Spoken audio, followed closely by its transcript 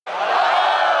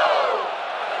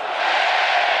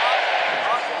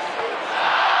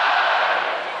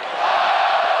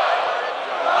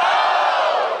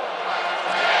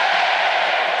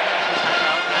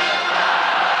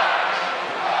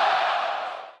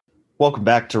Welcome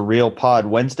back to Real Pod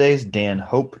Wednesdays. Dan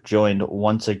Hope joined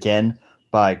once again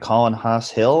by Colin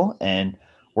Haas-Hill, and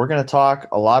we're going to talk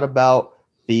a lot about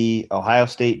the Ohio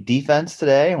State defense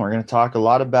today, and we're going to talk a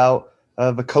lot about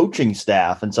the coaching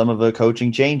staff and some of the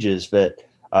coaching changes that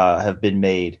have been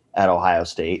made at Ohio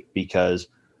State because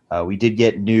we did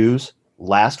get news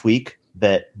last week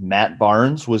that Matt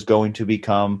Barnes was going to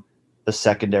become the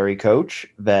secondary coach,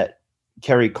 that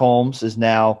Kerry Combs is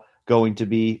now going to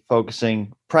be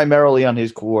focusing primarily on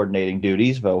his coordinating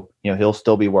duties, though he'll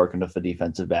still be working with the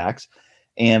defensive backs,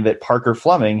 and that Parker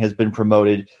Fleming has been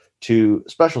promoted to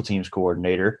special teams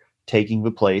coordinator, taking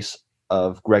the place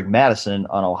of Greg Madison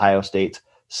on Ohio State's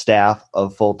staff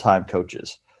of full-time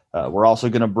coaches. We're also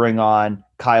going to bring on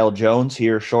Kyle Jones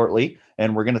here shortly,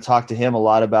 and we're going to talk to him a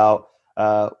lot about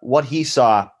what he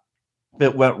saw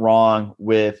that went wrong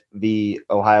with the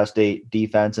Ohio State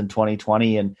defense in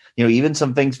 2020, and even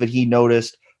some things that he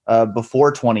noticed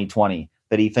before 2020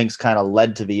 that he thinks kind of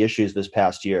led to the issues this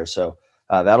past year. So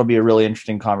that'll be a really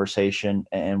interesting conversation,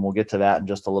 and we'll get to that in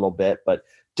just a little bit. But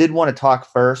did want to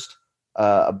talk first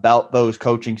about those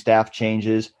coaching staff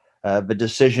changes, the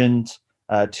decisions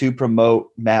to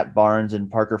promote Matt Barnes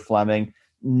and Parker Fleming.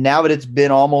 Now that it's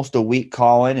been almost a week,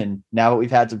 Colin, and now that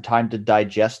we've had some time to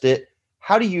digest it,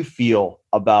 how do you feel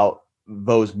about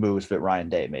those moves that Ryan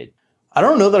Day made? I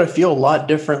don't know that I feel a lot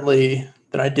differently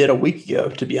than I did a week ago,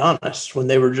 to be honest, when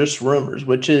they were just rumors,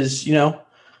 which is,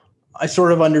 I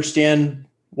sort of understand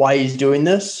why he's doing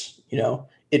this.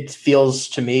 It feels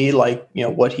to me like,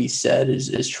 what he said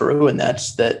is true. And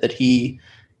that's that he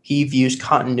views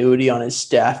continuity on his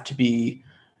staff to be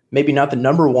maybe not the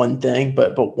number one thing,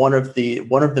 but one of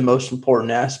the most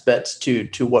important aspects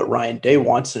to what Ryan Day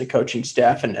wants in a coaching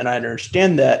staff. And I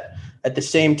understand that. At the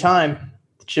same time,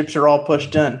 the chips are all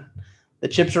pushed in. The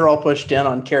chips are all pushed in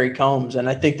on Kerry Combs. And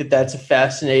I think that that's a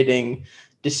fascinating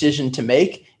decision to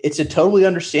make. It's a totally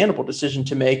understandable decision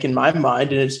to make in my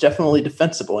mind, and it's definitely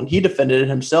defensible. And he defended it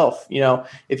himself.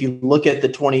 If you look at the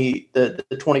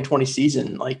 2020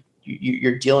 season, like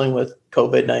you're dealing with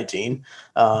COVID-19.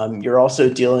 You're also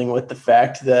dealing with the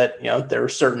fact that, there are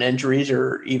certain injuries,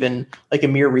 or even like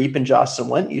Amir Reep and Jocelyn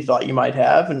Went you thought you might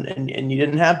have, and you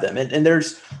didn't have them. And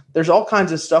there's all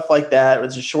kinds of stuff like that. It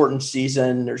was a shortened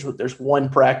season. There's one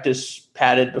practice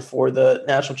padded before the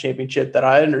national championship. That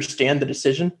I understand the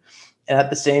decision. And at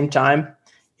the same time,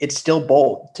 it's still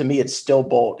bold. To me, it's still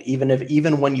bold,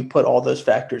 even when you put all those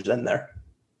factors in there.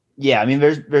 Yeah, I mean,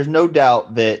 there's no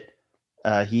doubt that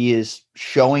he is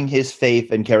showing his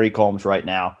faith in Kerry Combs right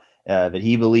now, that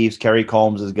he believes Kerry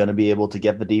Combs is going to be able to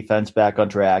get the defense back on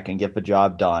track and get the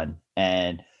job done.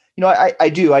 And, I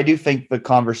do think the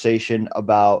conversation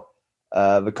about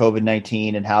the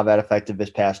COVID-19 and how that affected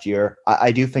this past year,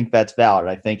 I do think that's valid.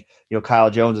 I think, Kyle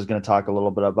Jones is going to talk a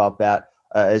little bit about that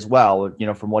as well,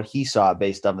 from what he saw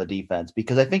based on the defense,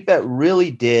 because I think that really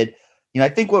did, I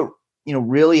think what,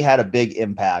 really had a big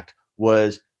impact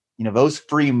was, those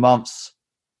 3 months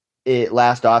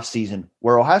last offseason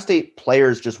where Ohio State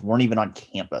players just weren't even on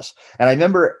campus. And I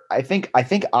remember, I think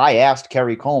I asked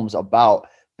Kerry Combs about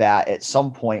that at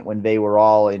some point when they were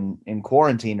all in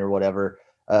quarantine or whatever,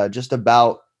 just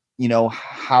about,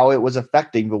 how it was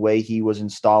affecting the way he was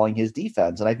installing his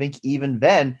defense. And I think even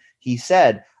then he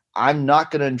said, I'm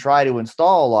not going to try to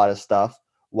install a lot of stuff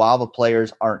while the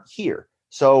players aren't here.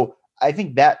 So I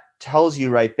think that tells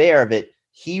you right there that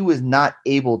he was not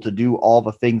able to do all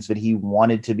the things that he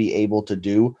wanted to be able to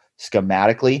do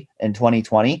schematically in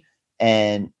 2020.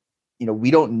 And,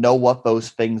 we don't know what those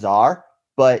things are,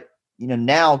 but,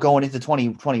 now going into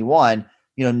 2021,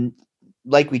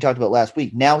 like we talked about last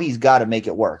week, now he's got to make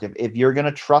it work. If you're going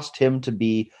to trust him to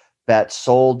be that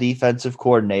sole defensive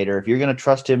coordinator, if you're going to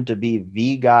trust him to be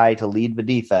the guy to lead the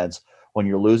defense when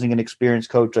you're losing an experienced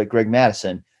coach like Greg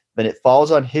Madison, then it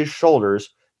falls on his shoulders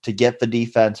to get the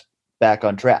defense back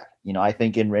on track. I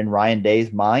think in Ryan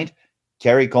Day's mind,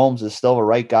 Kerry Combs is still the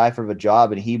right guy for the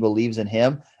job, and he believes in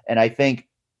him. And I think,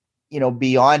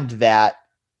 beyond that,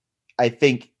 I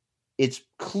think it's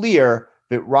clear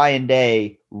that Ryan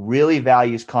Day really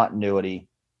values continuity.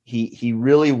 He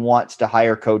really wants to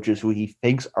hire coaches who he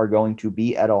thinks are going to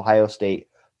be at Ohio State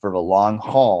for the long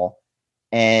haul.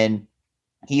 And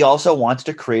he also wants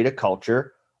to create a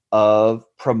culture of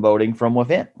promoting from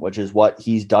within, which is what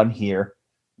he's done here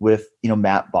with,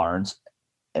 Matt Barnes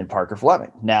and Parker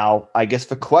Fleming. Now, I guess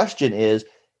the question is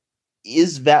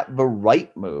that the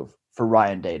right move for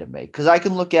Ryan Day to make? Because I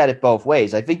can look at it both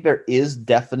ways. I think there is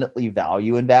definitely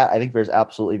value in that. I think there's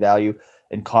absolutely value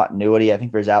in continuity. I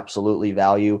think there's absolutely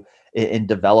value in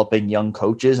developing young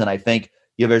coaches. And I think,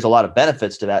 there's a lot of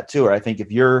benefits to that too. Or I think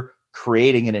if you're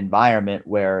creating an environment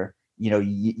where,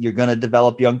 you're going to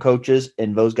develop young coaches,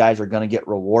 and those guys are going to get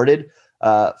rewarded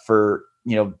for,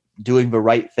 doing the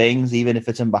right things, even if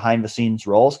it's in behind the scenes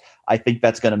roles. I think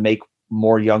that's going to make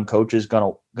more young coaches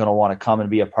going to want to come and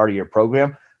be a part of your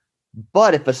program.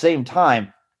 But at the same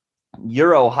time,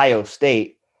 you're Ohio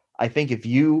State. I think if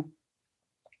you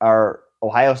are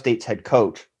Ohio State's head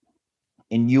coach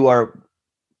and you are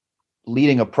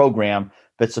leading a program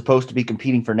that's supposed to be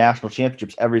competing for national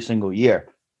championships every single year,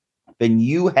 then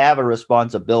you have a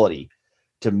responsibility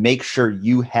to make sure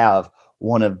you have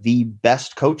one of the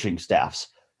best coaching staffs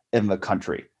in the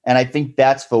country. And I think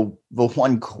that's the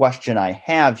one question I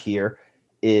have here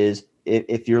is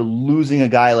if you're losing a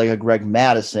guy like a Greg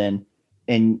Madison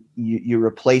and you're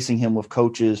replacing him with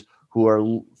coaches who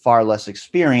are far less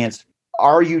experienced,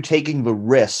 are you taking the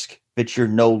risk that you're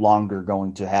no longer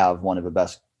going to have one of the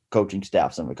best coaching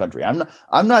staffs in the country?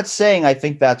 I'm not saying I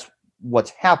think that's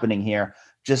what's happening here.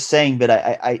 Just saying that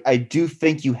I do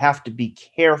think you have to be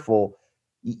careful.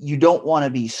 You don't want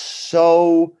to be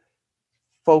so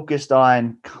focused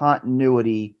on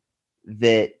continuity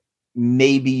that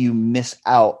maybe you miss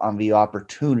out on the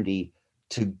opportunity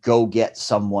to go get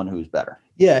someone who's better.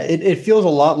 Yeah, it feels a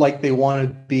lot like they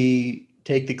want to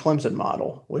take the Clemson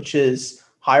model, which is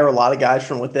hire a lot of guys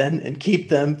from within and keep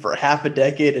them for half a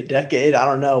decade. I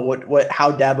don't know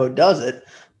how Dabo does it,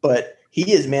 but he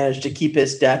has managed to keep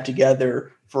his staff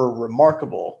together for a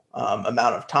remarkable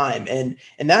amount of time. And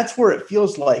that's where it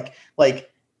feels like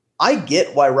I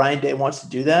get why Ryan Day wants to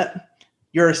do that.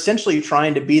 You're essentially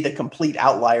trying to be the complete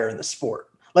outlier in the sport.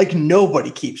 Like nobody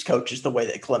keeps coaches the way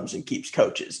that Clemson keeps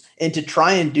coaches. And to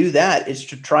try and do that is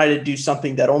to try to do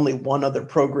something that only one other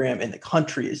program in the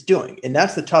country is doing. And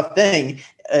that's the tough thing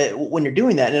when you're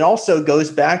doing that. And it also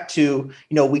goes back to,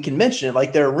 we can mention it,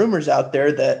 like there are rumors out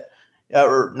there that,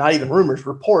 or not even rumors,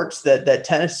 reports that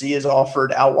Tennessee has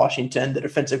offered Al Washington the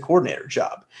defensive coordinator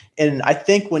job. And I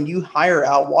think when you hire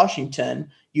Al Washington,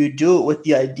 you do it with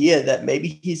the idea that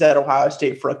maybe he's at Ohio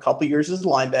State for a couple years as a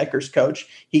linebackers coach.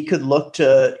 He could look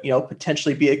to,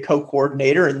 potentially be a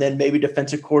co-coordinator and then maybe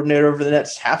defensive coordinator over the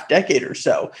next half decade or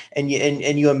so. And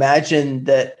you imagine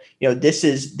that, this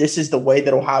is the way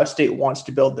that Ohio State wants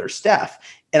to build their staff.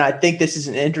 And I think this is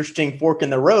an interesting fork in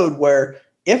the road where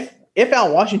if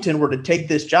Al Washington were to take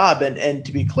this job, and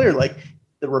to be clear, like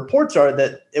the reports are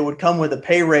that it would come with a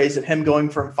pay raise of him going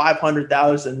from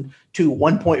 $500,000 to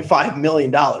 $1.5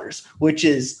 million, which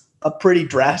is a pretty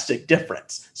drastic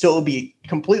difference. So it would be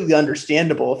completely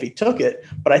understandable if he took it.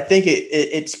 But I think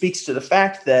it speaks to the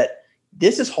fact that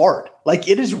this is hard. Like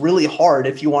it is really hard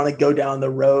if you want to go down the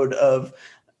road of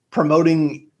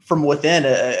promoting from within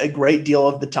a great deal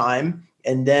of the time.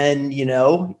 And then,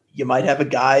 you might have a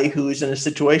guy who's in a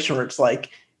situation where it's like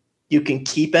you can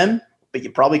keep him, but you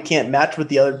probably can't match what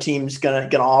the other team's gonna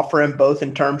offer him, both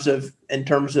in terms of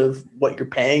what you're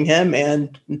paying him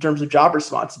and in terms of job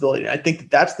responsibility. And I think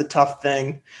that's the tough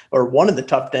thing, or one of the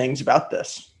tough things about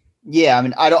this. Yeah, I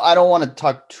mean, I don't want to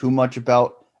talk too much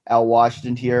about Al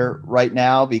Washington here right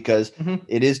now because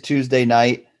It is Tuesday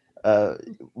night.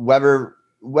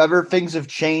 Whether things have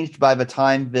changed by the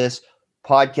time this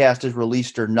podcast is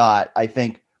released or not, I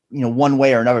think one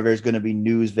way or another there's going to be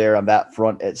news there on that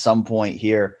front at some point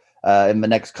here in the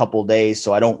next couple of days.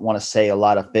 So I don't want to say a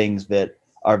lot of things that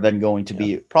are then going to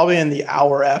be probably in the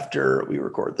hour after we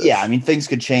record this. Yeah, I mean, things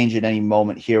could change at any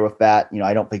moment here with that.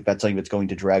 I don't think that's something that's going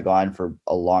to drag on for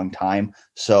a long time.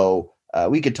 So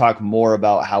we could talk more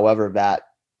about however that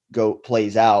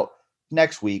plays out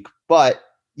next week. But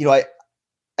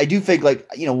I do think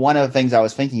one of the things I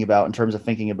was thinking about in terms of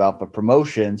thinking about the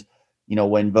promotions,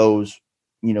 when those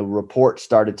reports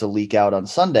started to leak out on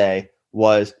Sunday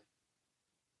was,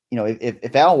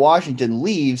 if Al Washington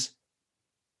leaves,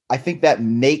 I think that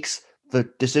makes the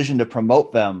decision to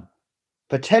promote them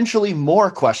potentially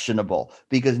more questionable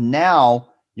because now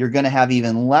you're going to have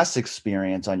even less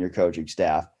experience on your coaching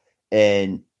staff.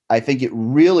 And I think it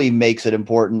really makes it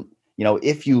important,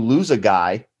 if you lose a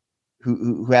guy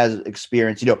who has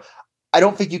experience, I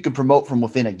don't think you can promote from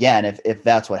within again if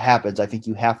that's what happens. I think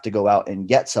you have to go out and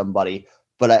get somebody.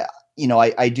 But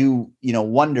I do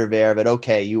wonder there that,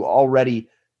 okay,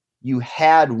 you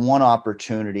had one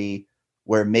opportunity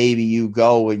where maybe you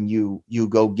go and you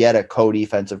go get a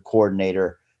co-defensive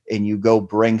coordinator and you go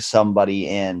bring somebody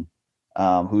in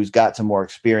who's got some more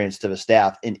experience to the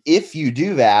staff. And if you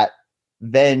do that,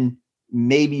 then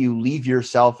maybe you leave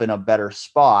yourself in a better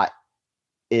spot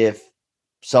if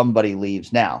somebody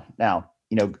leaves now. Now,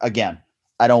 again,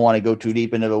 I don't want to go too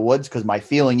deep into the woods because my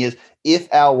feeling is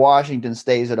if Al Washington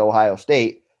stays at Ohio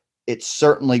State, it's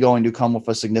certainly going to come with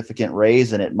a significant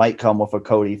raise and it might come with a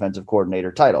co-defensive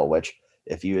coordinator title, which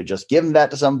if you had just given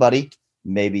that to somebody,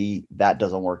 maybe that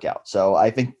doesn't work out. So I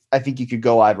think you could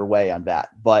go either way on that.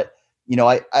 But,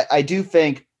 I do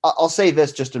think I'll say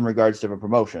this just in regards to the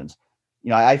promotions.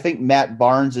 I think Matt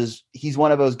Barnes he's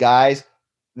one of those guys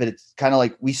that it's kind of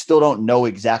like we still don't know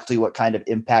exactly what kind of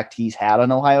impact he's had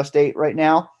on Ohio State right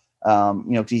now.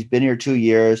 He's been here 2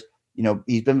 years.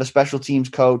 He's been the special teams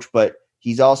coach, but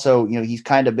he's also, he's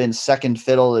kind of been second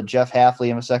fiddle to Jeff Hafley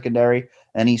in the secondary,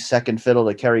 and he's second fiddle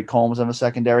to Kerry Combs in the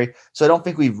secondary. So I don't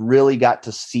think we've really got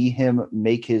to see him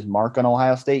make his mark on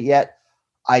Ohio State yet.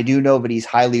 I do know that he's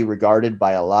highly regarded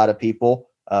by a lot of people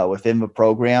within the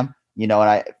program,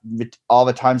 and all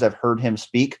the times I've heard him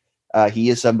speak, he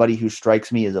is somebody who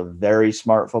strikes me as a very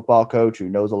smart football coach who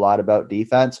knows a lot about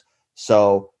defense.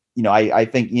 So, I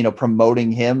think,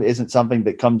 promoting him isn't something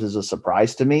that comes as a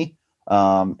surprise to me.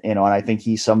 And I think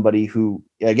he's somebody who,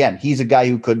 again, he's a guy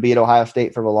who could be at Ohio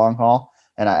State for the long haul.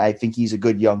 And I think he's a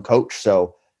good young coach.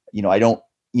 So, I don't,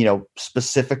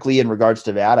 specifically in regards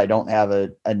to that, I don't have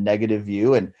a negative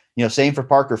view. And, same for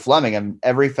Parker Fleming. And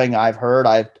everything I've heard,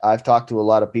 I've talked to a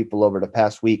lot of people over the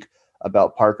past week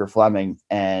about Parker Fleming,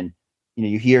 and,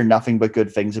 you hear nothing but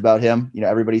good things about him.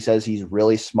 Everybody says he's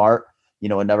really smart.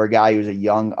 Another guy who's a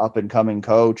young up and coming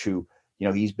coach who,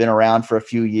 he's been around for a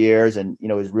few years and,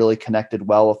 is really connected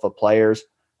well with the players,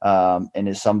 and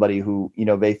is somebody who,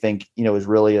 they think, is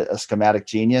really a schematic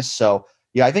genius. So,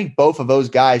 I think both of those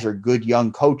guys are good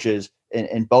young coaches,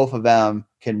 and both of them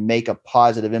can make a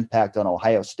positive impact on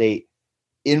Ohio State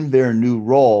in their new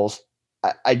roles.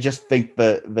 I just think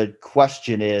the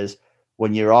question is,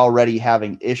 when you're already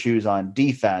having issues on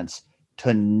defense,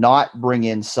 to not bring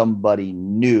in somebody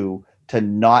new, to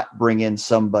not bring in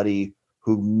somebody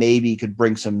who maybe could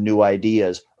bring some new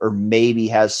ideas or maybe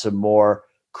has some more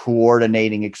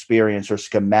coordinating experience or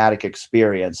schematic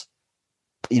experience.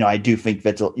 I do think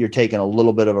that you're taking a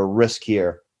little bit of a risk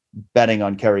here, betting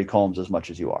on Kerry Combs as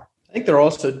much as you are. I think they're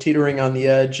also teetering on the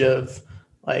edge of,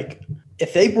 like,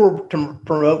 if they were to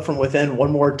promote from within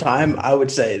one more time, I would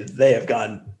say they have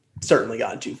certainly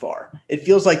gone too far. It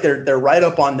feels like they're right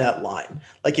up on that line.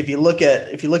 Like if you look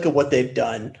at what they've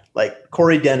done, like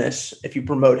Corey Dennis, if you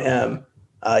promote him,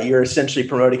 you're essentially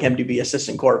promoting him to be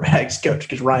assistant quarterbacks coach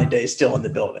because Ryan Day is still in the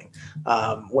building.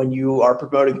 When you are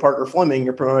promoting Parker Fleming,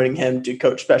 you're promoting him to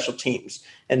coach special teams.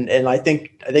 And I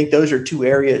think those are two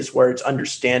areas where it's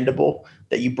understandable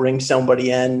that you bring somebody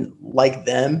in like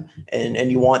them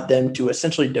and you want them to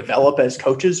essentially develop as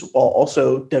coaches while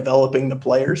also developing the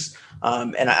players.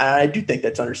 And I do think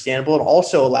that's understandable. It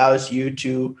also allows you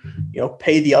to,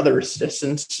 pay the other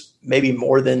assistants maybe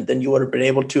more than you would have been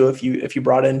able to if you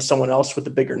brought in someone else with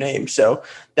a bigger name. So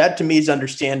that to me is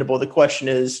understandable. The question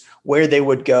is where they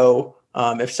would go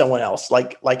if someone else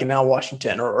like in Al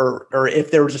Washington or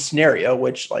if there was a scenario,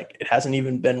 which like it hasn't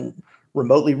even been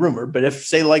remotely rumored, but if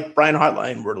say like Brian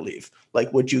Hartline were to leave,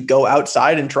 like would you go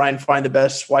outside and try and find the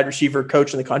best wide receiver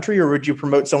coach in the country, or would you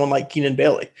promote someone like Keenan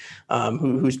Bailey,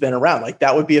 who's been around? Like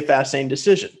that would be a fascinating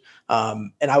decision.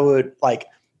 And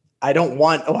I don't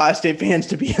want Ohio State fans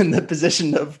to be in the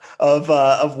position of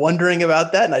wondering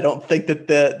about that, and I don't think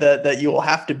that you will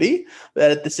have to be.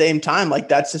 But at the same time, like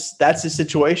that's a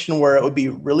situation where it would be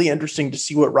really interesting to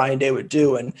see what Ryan Day would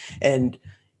do, and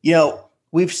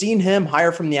we've seen him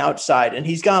hire from the outside, and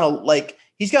he's gone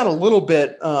a little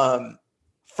bit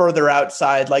further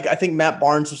outside. Like I think Matt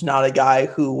Barnes was not a guy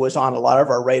who was on a lot of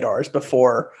our radars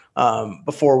before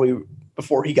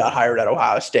he got hired at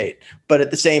Ohio State. But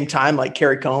at the same time, like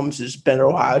Kerry Combs has been at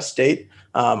Ohio State.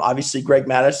 Obviously, Greg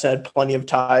Mattis had plenty of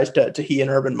ties to he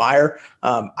and Urban Meyer.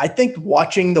 I think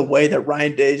watching the way that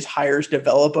Ryan Day's hires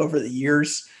develop over the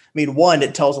years, I mean, one,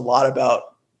 it tells a lot about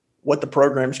what the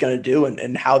program is going to do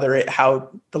and how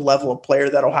the level of player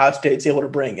that Ohio State's able to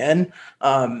bring in.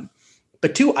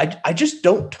 But two, I just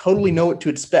don't totally know what to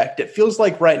expect. It feels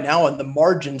like right now on the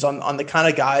margins on the kind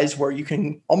of guys where you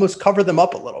can almost cover them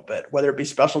up a little bit, whether it be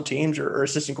special teams or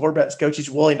assistant quarterbacks coach, he's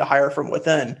willing to hire from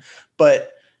within.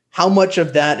 But how much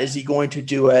of that is he going to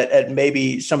do at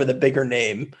maybe some of the bigger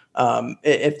name,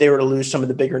 if they were to lose some of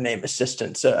the bigger name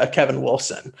assistants, Kevin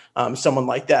Wilson, someone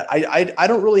like that? I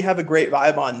don't really have a great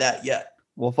vibe on that yet.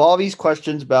 Well, for all these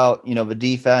questions about, the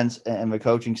defense and the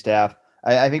coaching staff,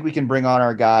 I think we can bring on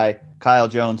our guy, Kyle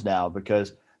Jones, now,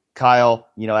 because Kyle,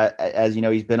 as you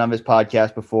know, he's been on this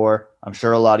podcast before. I'm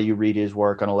sure a lot of you read his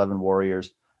work on 11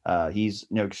 Warriors. He's,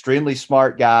 extremely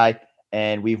smart guy,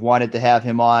 and we've wanted to have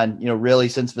him on, really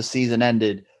since the season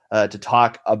ended, to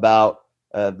talk about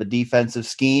the defensive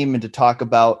scheme and to talk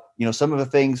about, some of the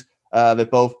things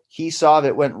that both he saw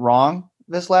that went wrong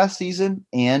this last season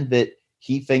and that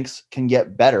he thinks can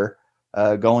get better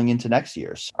going into next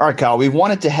year's. All right, Kyle, we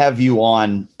wanted to have you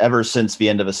on ever since the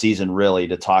end of the season, really,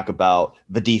 to talk about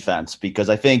the defense, because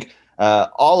I think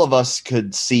all of us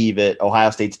could see that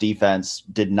Ohio State's defense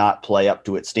did not play up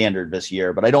to its standard this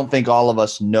year, but I don't think all of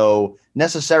us know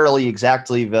necessarily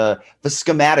exactly the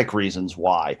schematic reasons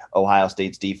why Ohio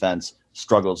State's defense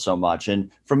struggled so much.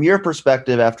 And from your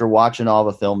perspective, after watching all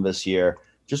the film this year,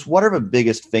 just what are the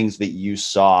biggest things that you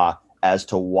saw as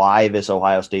to why this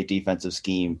Ohio State defensive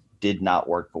scheme did not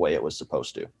work the way it was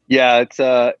supposed to? Yeah, it's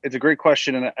a great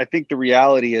question. And I think the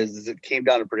reality is it came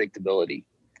down to predictability.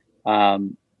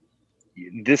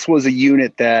 This was a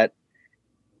unit it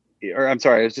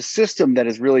was a system that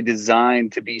is really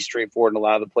designed to be straightforward and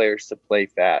allow the players to play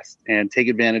fast and take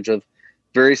advantage of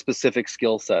very specific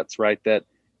skill sets, right? That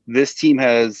this team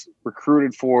has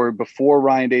recruited for before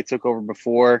Ryan Day took over,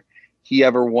 before he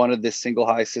ever wanted this single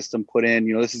high system put in.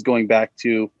 This is going back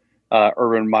to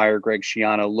Urban Meyer, Greg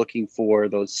Schiano, looking for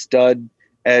those stud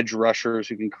edge rushers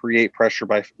who can create pressure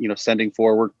by, sending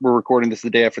forward. We're recording this the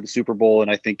day after the Super Bowl, and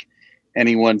I think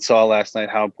anyone saw last night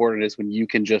how important it is when you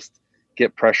can just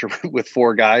get pressure with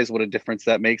four guys, what a difference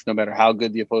that makes, no matter how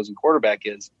good the opposing quarterback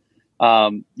is.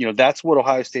 That's what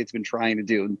Ohio State's been trying to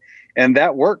do. And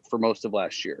that worked for most of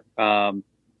last year.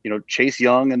 Chase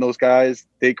Young and those guys,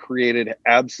 they created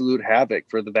absolute havoc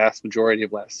for the vast majority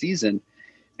of last season.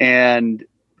 And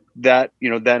that,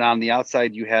 then on the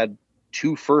outside, you had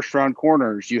 2 first-round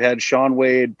corners. You had Shaun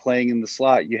Wade playing in the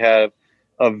slot. You have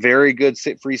a very good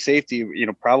free safety,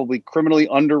 probably criminally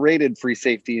underrated free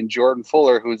safety in Jordan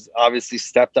Fuller, who's obviously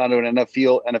stepped onto an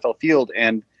NFL field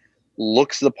and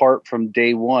looks the part from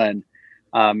day one.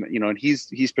 And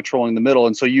he's patrolling the middle.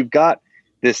 And so you've got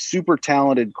this super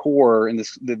talented core and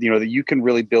this, that you can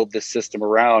really build this system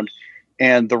around.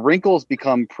 And the wrinkles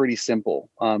become pretty simple.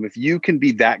 If you can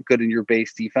be that good in your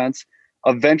base defense,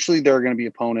 eventually there are going to be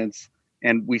opponents.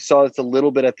 And we saw this a little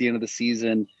bit at the end of the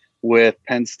season with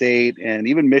Penn State, and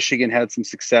even Michigan had some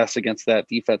success against that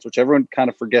defense, which everyone kind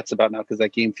of forgets about now because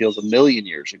that game feels a million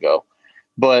years ago.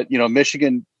 But,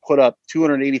 Michigan put up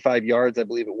 285 yards, I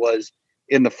believe it was,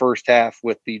 in the first half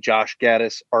with the Josh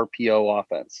Gaddis RPO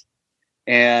offense.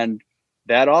 And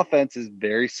that offense is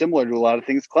very similar to a lot of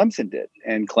things Clemson did.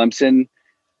 And Clemson,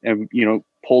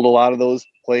 pulled a lot of those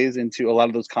plays into a lot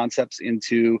of those concepts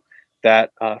into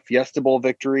that Fiesta Bowl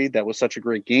victory. That was such a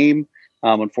great game.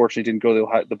 Unfortunately, didn't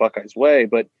go the Buckeyes' way,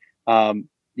 but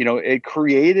it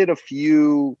created a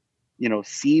few,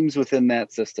 seams within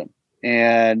that system.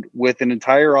 And with an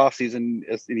entire offseason,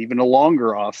 and even a longer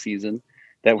offseason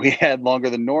that we had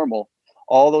longer than normal,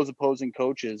 all those opposing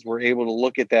coaches were able to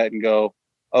look at that and go,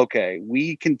 okay,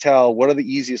 we can tell what are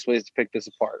the easiest ways to pick this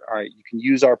apart. All right, you can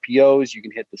use RPOs, you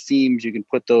can hit the seams, you can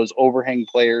put those overhang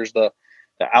players, the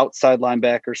outside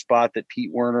linebacker spot that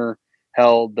Pete Werner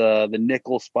held, the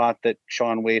nickel spot that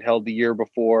Shaun Wade held the year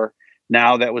before.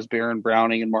 Now that was Baron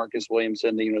Browning and Marcus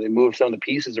Williamson. They moved some of the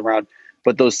pieces around,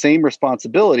 but those same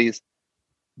responsibilities,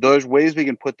 those ways we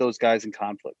can put those guys in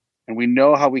conflict. And we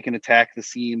know how we can attack the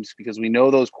seams because we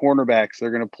know those cornerbacks, they're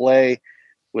going to play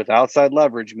with outside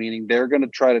leverage, meaning they're going to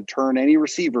try to turn any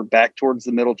receiver back towards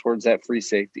the middle, towards that free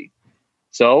safety.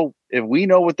 So if we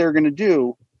know what they're going to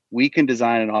do, we can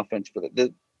design an offense for that.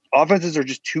 The offenses are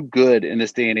just too good in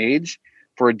this day and age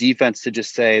for a defense to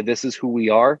just say, this is who we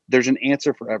are. There's an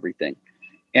answer for everything.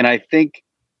 And I think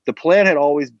the plan had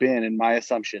always been, in my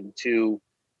assumption, to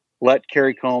let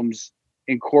Kerry Combs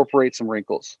incorporate some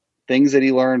wrinkles, things that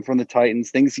he learned from the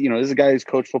Titans, things, this is a guy who's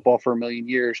coached football for a million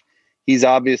years. He's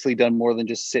obviously done more than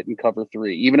just sit and cover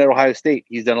 3. Even at Ohio State,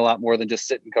 he's done a lot more than just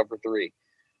sit and cover 3.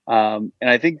 And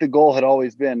I think the goal had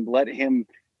always been let him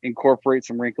incorporate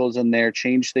some wrinkles in there,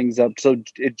 change things up so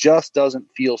it just doesn't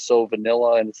feel so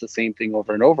vanilla and it's the same thing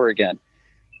over and over again.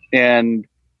 And,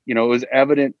 it was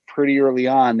evident pretty early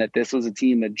on that this was a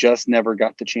team that just never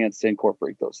got the chance to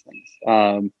incorporate those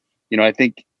things. I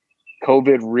think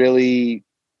COVID really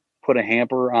put a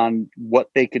hamper on what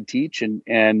they could teach.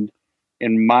 And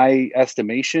in my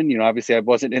estimation, obviously I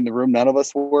wasn't in the room, none of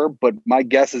us were, but my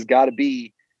guess has got to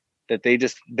be that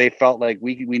they felt like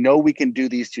we know we can do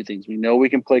these two things. We know we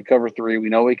can play cover 3. We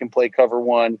know we can play cover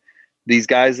 1. These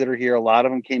guys that are here, a lot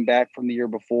of them came back from the year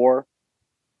before.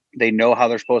 They know how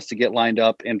they're supposed to get lined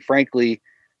up. And frankly,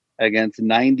 against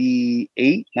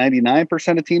 98,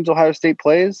 99% of teams Ohio State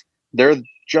plays, they're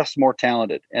just more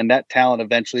talented. And that talent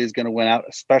eventually is going to win out,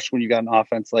 especially when you got an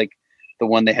offense like the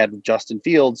one they had with Justin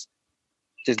Fields.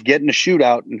 Just get in a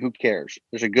shootout and who cares?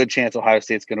 There's a good chance Ohio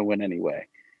State's going to win anyway.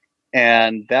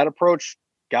 And that approach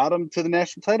got them to the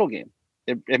national title game.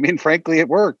 Frankly, it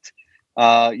worked.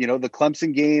 The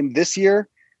Clemson game this year,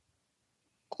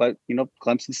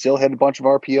 Clemson still had a bunch of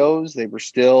RPOs. They were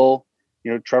still,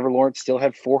 Trevor Lawrence still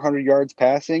had 400 yards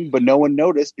passing, but no one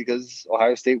noticed because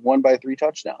Ohio State won by 3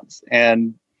 touchdowns.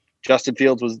 And Justin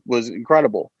Fields was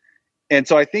incredible. And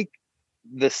so I think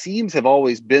the seams have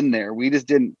always been there. We just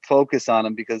didn't focus on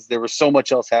them because there was so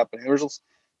much else happening. There was,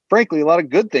 frankly, a lot of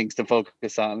good things to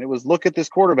focus on. It was, look at this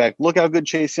quarterback. Look how good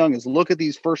Chase Young is. Look at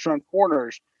these first-round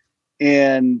corners.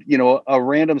 And, a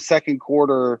random second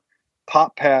quarter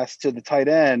pop pass to the tight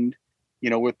end,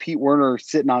 with Pete Werner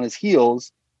sitting on his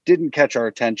heels, didn't catch our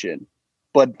attention.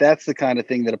 But that's the kind of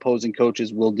thing that opposing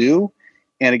coaches will do.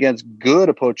 And against good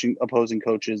opposing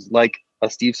coaches like a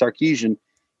Steve Sarkisian,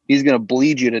 he's going to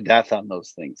bleed you to death on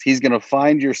those things. He's going to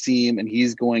find your seam and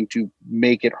he's going to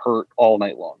make it hurt all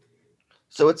night long.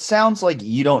 So it sounds like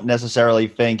you don't necessarily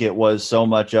think it was so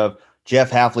much of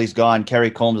Jeff Hafley's gone, Kerry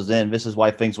Combs is in, this is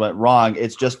why things went wrong.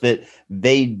 It's just that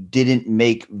they didn't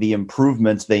make the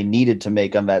improvements they needed to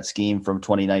make on that scheme from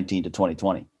 2019 to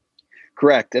 2020.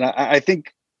 Correct. And I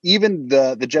think even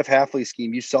the Jeff Hafley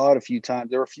scheme, you saw it a few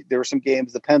times. There were some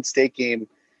games, the Penn State game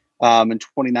in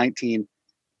 2019,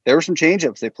 there were some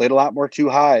changeups. They played a lot more too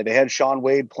high. They had Shaun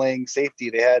Wade playing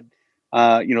safety. They had,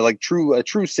 a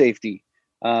true safety.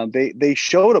 They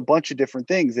showed a bunch of different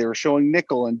things. They were showing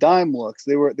nickel and dime looks.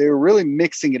 They were really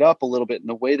mixing it up a little bit in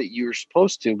the way that you were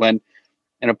supposed to. When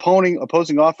an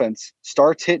opposing offense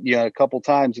starts hitting you a couple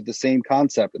times with the same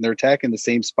concept and they're attacking the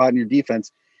same spot in your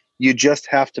defense, you just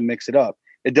have to mix it up.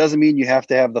 It doesn't mean you have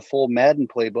to have the full Madden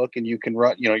playbook and you can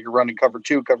run, you're running cover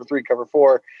 2, cover 3, cover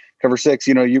 4, cover 6,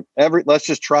 let's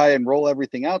just try and roll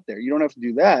everything out there. You don't have to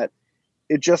do that.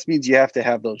 It just means you have to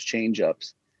have those change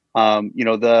ups.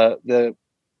 The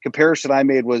comparison I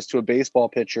made was to a baseball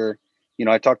pitcher.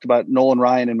 I talked about Nolan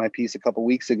Ryan in my piece a couple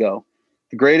weeks ago.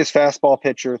 The greatest fastball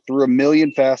pitcher, threw 1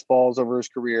 million fastballs over his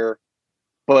career.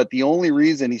 But the only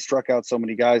reason he struck out so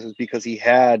many guys was because he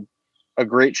had a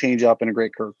great changeup and a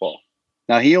great curveball.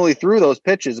 Now, he only threw those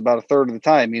pitches about a third of the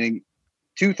time, meaning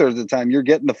 2/3 of the time you're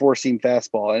getting the 4-seam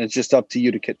fastball, and it's just up to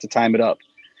you to time it up.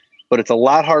 But it's a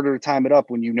lot harder to time it up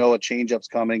when you know a changeup's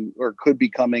coming or could be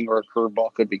coming or a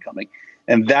curveball could be coming.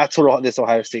 And that's what this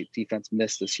Ohio State defense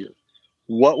missed this year.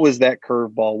 What was that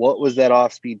curveball? What was that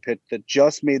off-speed pitch that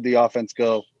just made the offense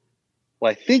go,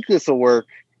 well, I think this will work,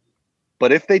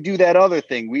 but if they do that other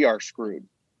thing, we are screwed.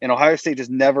 And Ohio State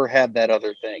just never had that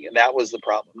other thing, and that was the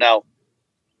problem. Now,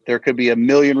 there could be a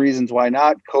million reasons why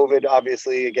not. COVID,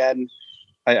 obviously, again,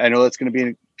 I know that's going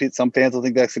to be – some fans will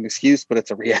think that's an excuse, but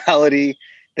it's a reality.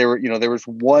 There was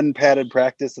one padded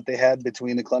practice that they had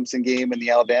between the Clemson game and the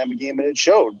Alabama game, and it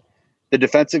showed. The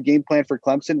defensive game plan for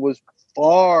Clemson was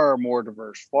far more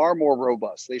diverse, far more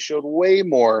robust. They showed way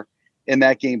more in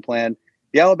that game plan.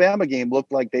 The Alabama game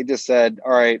looked like they just said,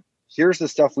 all right, here's the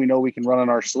stuff we know we can run in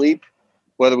our sleep.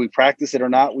 Whether we practice it or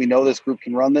not, we know this group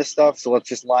can run this stuff, so let's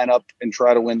just line up and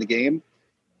try to win the game.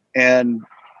 And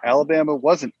Alabama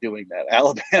wasn't doing that.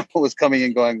 Alabama was coming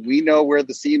in going, we know where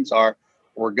the seams are.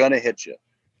 We're going to hit you.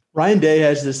 Ryan Day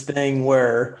has this thing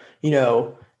where,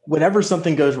 whenever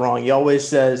something goes wrong, he always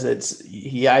says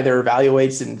he either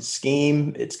evaluates in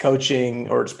scheme, it's coaching,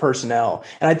 or it's personnel.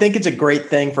 And I think it's a great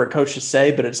thing for a coach to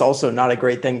say, but it's also not a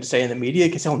great thing to say in the media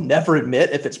because he'll never admit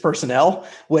if it's personnel,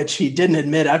 which he didn't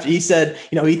admit after he said,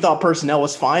 he thought personnel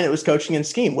was fine. It was coaching and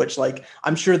scheme, which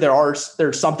I'm sure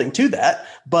there's something to that.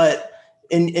 But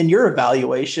in your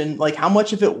evaluation, how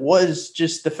much of it was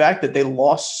just the fact that they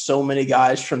lost so many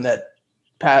guys from the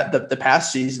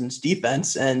past season's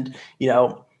defense? And,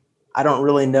 I don't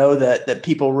really know that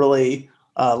people really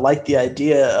like the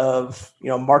idea of,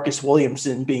 Marcus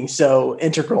Williamson being so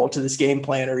integral to this game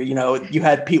plan, or, you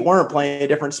had Pete Werner playing a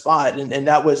different spot, and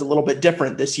that was a little bit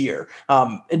different this year.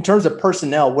 In terms of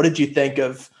personnel, what did you think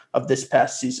of this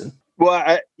past season? Well,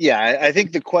 I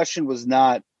think the question was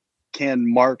not, can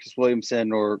Marcus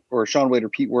Williamson or Shaun Wade or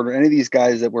Pete Werner, any of these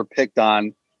guys that were picked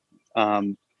on,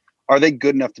 are they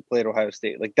good enough to play at Ohio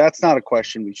State? That's not a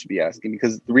question we should be asking,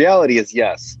 because the reality is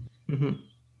yes. Mm-hmm.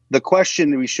 The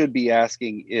question we should be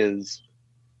asking is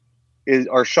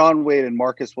are Shaun Wade and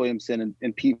Marcus Williamson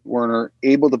and Pete Werner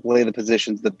able to play the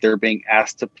positions that they're being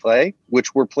asked to play,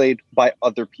 which were played by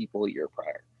other people a year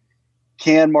prior?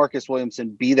 Can Marcus Williamson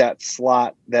be that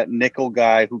slot, that nickel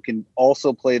guy who can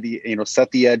also play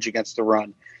set the edge against the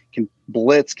run, can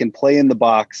blitz, can play in the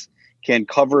box, can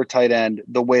cover a tight end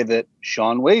the way that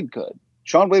Shaun Wade could?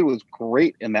 Shaun Wade was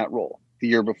great in that role the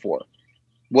year before.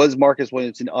 Was Marcus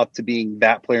Williamson up to being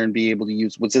that player and be able to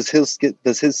use? Does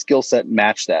his skill set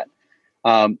match that?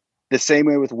 The same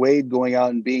way with Wade going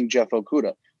out and being Jeff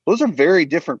Okudah. Those are very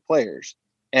different players.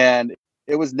 And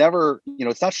it was never,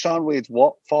 it's not Sean Wade's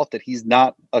fault that he's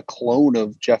not a clone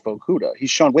of Jeff Okudah. He's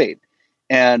Sean Wade.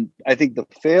 And I think the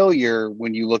failure,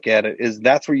 when you look at it, is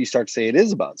that's where you start to say it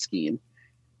is about scheme,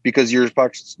 because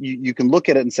you can look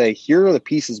at it and say, here are the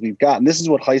pieces we've got. And this is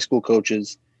what high school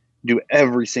coaches do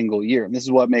every single year. And this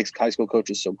is what makes high school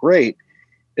coaches so great,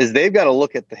 is they've got to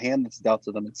look at the hand that's dealt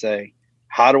to them and say,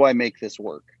 how do I make this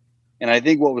work? And I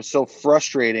think what was so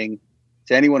frustrating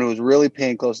to anyone who was really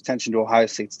paying close attention to Ohio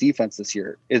State's defense this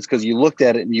year is because you looked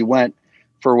at it and you went,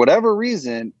 for whatever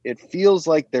reason, it feels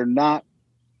like they're not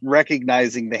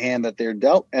recognizing the hand that they're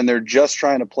dealt, and they're just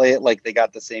trying to play it like they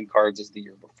got the same cards as the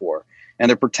year before. And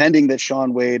they're pretending that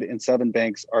Sean Wade and Sevyn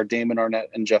Banks are Damon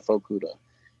Arnett and Jeff Okudah.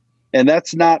 And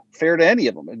that's not fair to any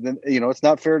of them. And it's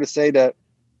not fair to say to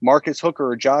Marcus Hooker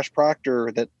or Josh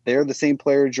Proctor that they're the same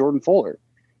player as Jordan Fuller.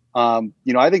 I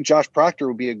think Josh Proctor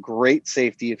would be a great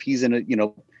safety if he's in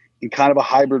in kind of a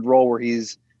hybrid role where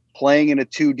he's playing in a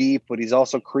 2 deep, but he's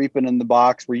also creeping in the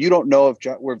box where you don't know if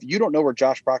you don't know where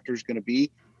Josh Proctor is going to be.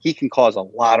 He can cause a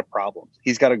lot of problems.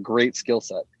 He's got a great skill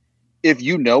set. If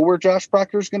you know where Josh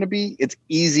Proctor is going to be, it's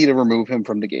easy to remove him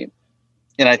from the game.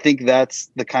 And I think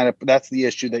that's the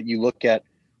issue that you look at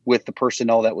with the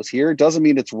personnel that was here. It doesn't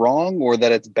mean it's wrong or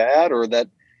that it's bad or that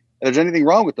there's anything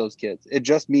wrong with those kids. It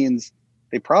just means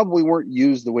they probably weren't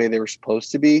used the way they were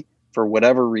supposed to be for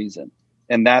whatever reason.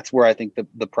 And that's where I think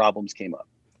the problems came up.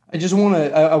 I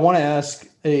want to ask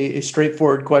a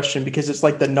straightforward question, because it's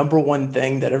like the number one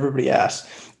thing that everybody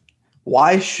asks.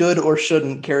 Why should or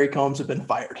shouldn't Kerry Combs have been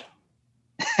fired?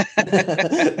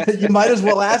 You might as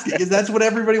well ask it, because that's what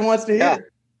everybody wants to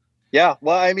hear. Yeah.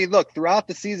 Well, I mean, look, throughout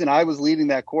the season, I was leading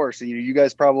that course. And, you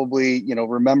guys probably,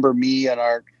 remember me and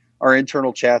our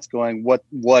internal chats going,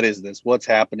 what is this? What's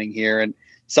happening here? And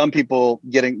some people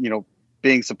getting,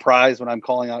 being surprised when I'm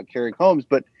calling out Kerry Combs.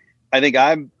 But I think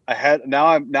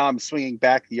now I'm swinging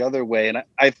back the other way. And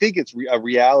I think it's a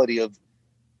reality of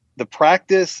the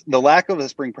lack of a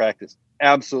spring practice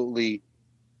absolutely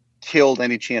killed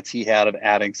any chance he had of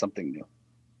adding something new.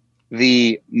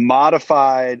 The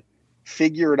modified,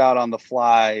 figure it out on the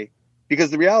fly,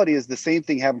 because the reality is the same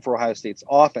thing happened for Ohio State's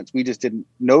offense. We just didn't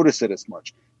notice it as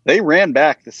much. They ran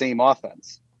back the same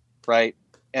offense, right?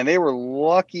 And they were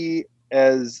lucky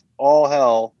as all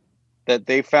hell that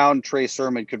they found Trey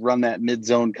Sermon could run that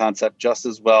mid-zone concept just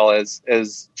as well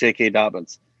as J.K.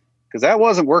 Dobbins, because that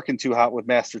wasn't working too hot with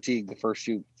Master Teague the first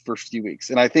few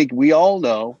weeks. And I think we all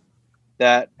know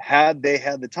that had they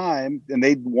had the time and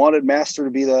they wanted Master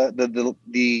to be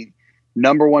the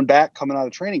number one back coming out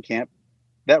of training camp,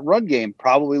 that run game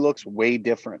probably looks way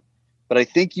different. But I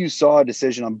think you saw a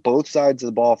decision on both sides of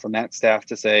the ball from that staff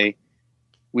to say,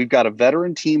 we've got a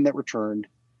veteran team that returned.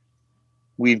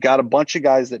 We've got a bunch of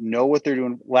guys that know what they're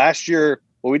doing. Last year,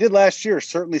 what we did last year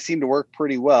certainly seemed to work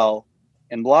pretty well.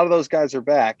 And a lot of those guys are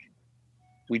back.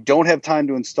 We don't have time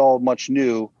to install much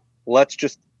new. Let's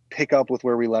just pick up with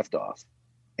where we left off.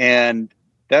 And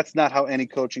that's not how any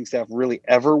coaching staff really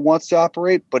ever wants to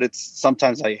operate, but it's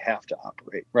sometimes how you have to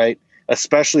operate, right?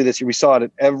 Especially this year. We saw it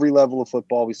at every level of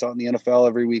football. We saw it in the NFL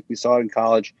every week. We saw it in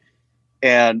college.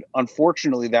 And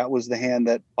unfortunately, that was the hand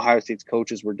that Ohio State's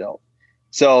coaches were dealt.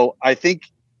 So I think,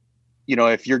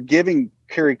 if you're giving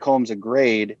Kerry Combs a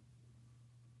grade,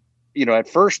 at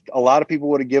first, a lot of people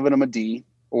would have given him a D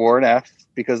or an F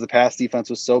because the pass defense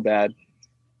was so bad.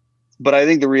 But I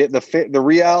think the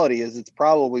reality is it's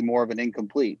probably more of an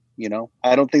incomplete.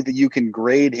 I don't think that you can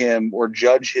grade him or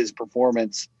judge his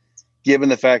performance given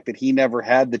the fact that he never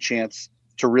had the chance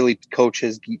to really coach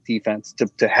his defense,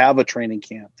 to have a training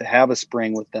camp, to have a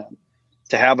spring with them,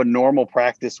 to have a normal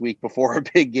practice week before a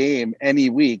big game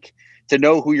any week, to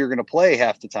know who you're going to play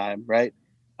half the time, right?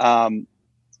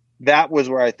 That was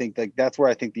where I think that's where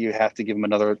I think that you have to give him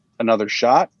another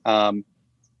shot.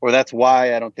 Or that's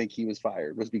why I don't think he was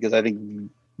fired, was because I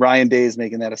think Ryan Day is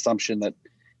making that assumption that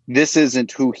this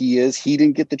isn't who he is. He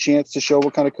didn't get the chance to show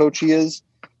what kind of coach he is.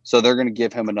 So they're going to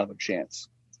give him another chance.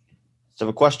 So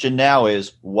the question now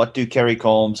is, what do Kerry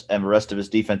Combs and the rest of his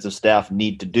defensive staff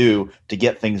need to do to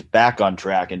get things back on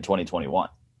track in 2021?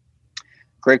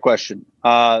 Great question.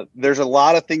 There's a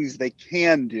lot of things they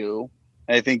can do.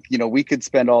 I think, we could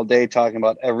spend all day talking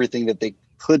about everything that they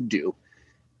could do.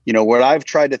 What I've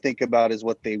tried to think about is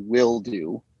what they will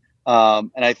do.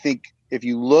 And I think if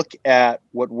you look at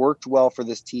what worked well for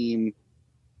this team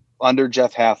under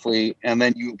Jeff Hafley, and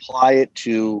then you apply it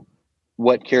to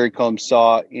what Kerry Combs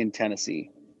saw in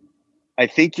Tennessee, I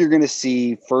think you're going to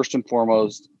see, first and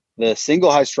foremost, the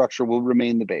single high structure will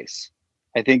remain the base.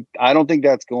 I don't think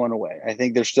that's going away. I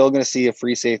think they're still going to see a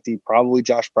free safety, probably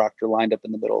Josh Proctor, lined up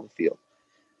in the middle of the field.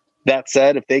 That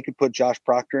said, if they could put Josh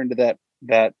Proctor into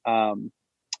that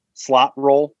slot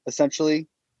role, essentially,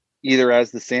 either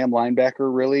as the Sam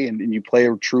linebacker, really, and you play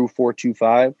a true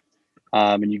 4-2-5.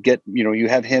 And you get, you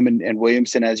have him and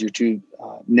Williamson as your two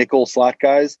nickel slot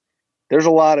guys. There's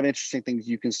a lot of interesting things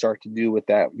you can start to do with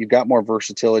that. You've got more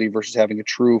versatility versus having a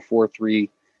true 4-3,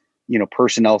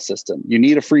 personnel system. You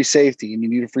need a free safety, and you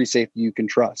need a free safety you can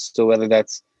trust. So whether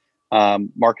that's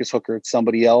Marcus Hooker, it's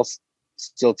somebody else,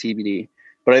 still TBD.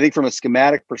 But I think from a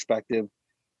schematic perspective,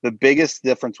 the biggest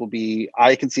difference will be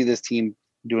I can see this team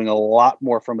doing a lot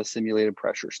more from a simulated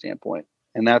pressure standpoint.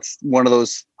 And that's one of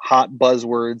those hot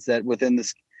buzzwords that within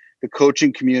the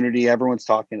coaching community, everyone's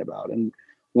talking about. And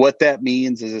what that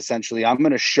means is essentially, I'm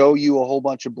going to show you a whole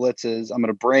bunch of blitzes. I'm going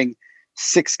to bring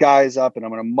 6 guys up and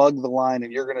I'm going to mug the line.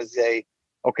 And you're going to say,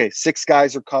 okay, 6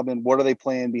 guys are coming. What are they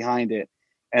playing behind it?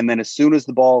 And then as soon as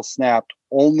the ball is snapped,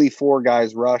 only 4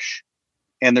 guys rush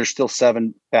and there's still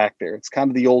 7 back there. It's kind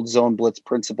of the old zone blitz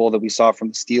principle that we saw from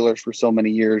the Steelers for so many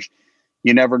years.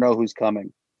 You never know who's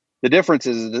coming. The difference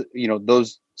is that,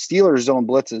 those Steelers zone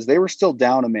blitzes, they were still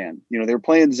down a man. They were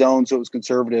playing zone, so it was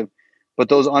conservative. But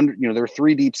those there were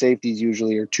 3 deep safeties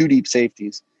usually, or 2 deep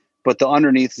safeties. But the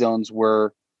underneath zones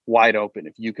were wide open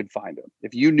if you could find them.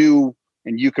 If you knew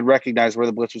and you could recognize where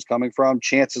the blitz was coming from,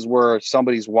 chances were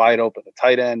somebody's wide open, a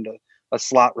tight end, a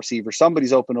slot receiver,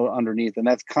 somebody's open underneath. And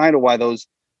that's kind of why those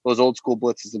old school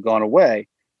blitzes have gone away.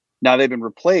 Now they've been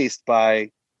replaced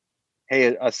by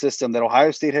a system that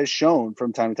Ohio State has shown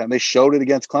from time to time. They showed it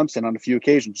against Clemson on a few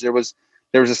occasions. There was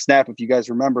a snap, if you guys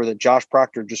remember, that Josh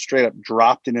Proctor just straight up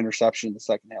dropped an interception in the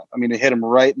second half. I mean, it hit him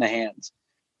right in the hands.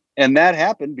 And that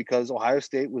happened because Ohio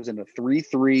State was in a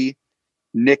 3-3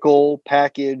 nickel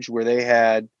package where they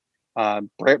had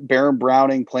Baron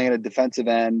Browning playing a defensive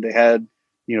end. They had,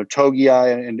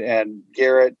 Togia and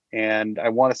Garrett, and I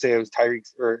want to say it was Tyreek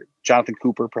or Jonathan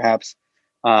Cooper, perhaps.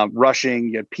 Rushing,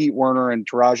 you had Pete Werner and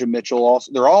Taraja Mitchell.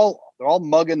 Also, they're all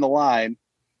mugging the line,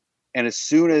 and as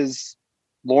soon as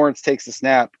Lawrence takes the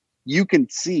snap, you can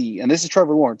see, and this is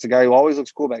Trevor Lawrence, a guy who always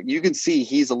looks cool back. You can see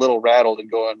he's a little rattled and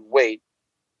going, "Wait,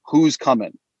 who's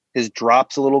coming?" His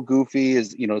drop's a little goofy.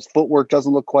 His footwork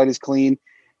doesn't look quite as clean,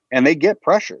 and they get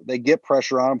pressure. They get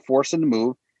pressure on him, force him to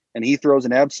move, and he throws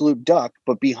an absolute duck.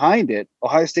 But behind it,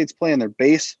 Ohio State's playing their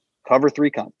base cover 3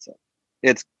 concept.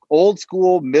 It's old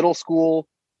school, middle school,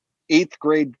 8th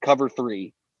grade cover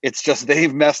 3. It's just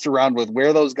they've messed around with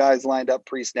where those guys lined up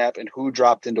pre-snap and who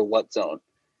dropped into what zone.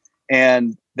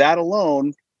 And that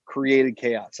alone created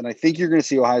chaos. And I think you're going to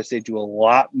see Ohio State do a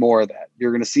lot more of that.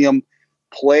 You're going to see them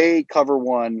play cover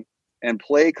 1 and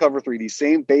play cover 3, these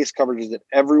same base coverages that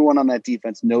everyone on that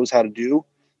defense knows how to do.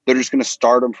 They're just going to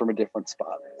start them from a different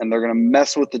spot. And they're going to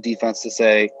mess with the defense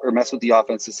mess with the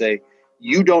offense to say,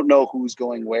 you don't know who's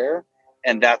going where,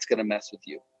 and that's going to mess with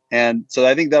you. And so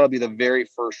I think that'll be the very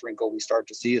first wrinkle we start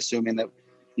to see, assuming that,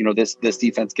 this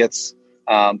defense gets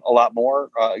a lot more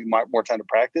time to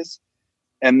practice.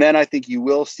 And then I think you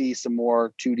will see some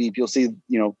more 2 deep. You'll see,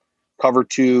 cover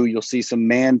 2. You'll see some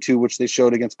man 2, which they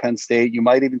showed against Penn State. You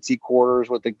might even see quarters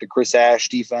with the Chris Ash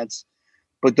defense.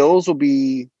 But those will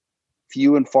be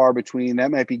few and far between.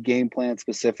 That might be game plan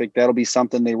specific. That'll be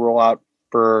something they roll out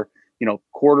for,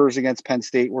 quarters against Penn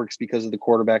State works because of the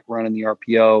quarterback run in the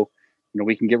RPO.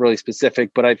 We can get really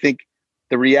specific, but I think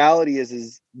the reality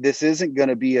is this isn't going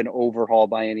to be an overhaul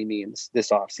by any means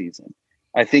this offseason.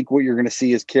 I think what you're going to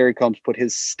see is Kerry Combs put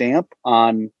his stamp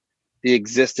on the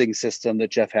existing system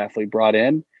that Jeff Hafley brought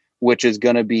in, which is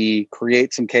going to be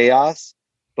create some chaos,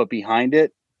 but behind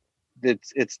it,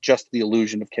 it's just the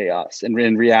illusion of chaos. And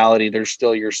in reality, there's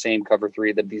still your same cover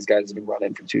 3 that these guys have been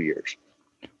running for 2 years.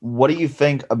 What do you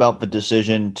think about the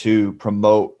decision to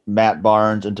promote Matt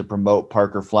Barnes and to promote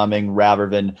Parker Fleming rather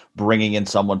than bringing in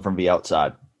someone from the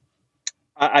outside?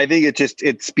 I think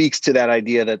it speaks to that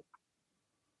idea that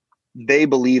they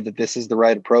believe that this is the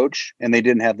right approach and they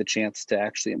didn't have the chance to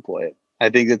actually employ it. I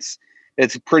think it's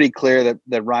pretty clear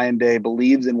that Ryan Day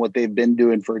believes in what they've been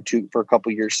doing for a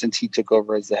couple of years since he took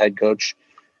over as the head coach.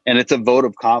 And it's a vote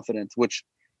of confidence, which,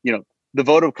 the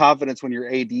vote of confidence when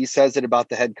your AD says it about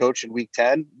the head coach in week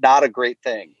 10, not a great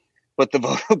thing. But the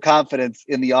vote of confidence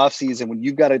in the offseason when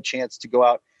you've got a chance to go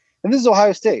out, and this is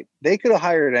Ohio State, they could have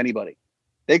hired anybody.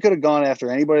 They could have gone after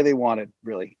anybody they wanted,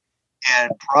 really,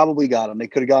 and probably got them. They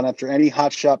could have gone after any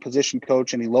hotshot position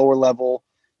coach, any lower level.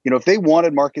 If they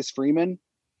wanted Marcus Freeman,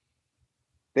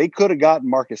 they could have gotten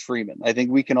Marcus Freeman. I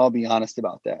think we can all be honest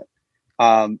about that.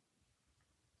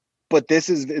 But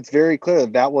it's very clear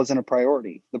that wasn't a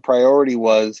priority. The priority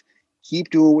was keep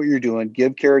doing what you're doing,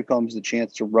 give Kerry Combs the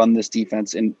chance to run this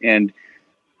defense and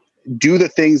do the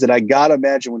things that I got to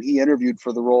imagine when he interviewed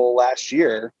for the role last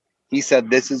year, he said,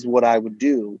 this is what I would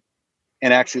do,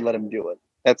 and actually let him do it.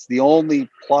 That's the only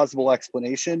plausible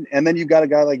explanation. And then you've got a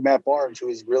guy like Matt Barnes, who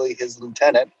is really his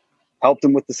lieutenant, helped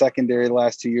him with the secondary the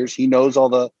last 2 years. He knows all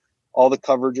the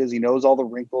coverages. He knows all the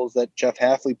wrinkles that Jeff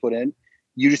Hafley put in.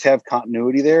 You just have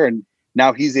continuity there. And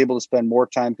now he's able to spend more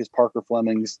time because Parker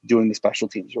Fleming's doing the special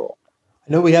teams role.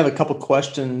 I know we have a couple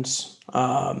questions.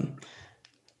 I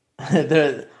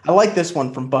like this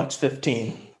one from Bucks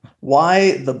 15.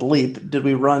 Why the bleep did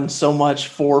we run so much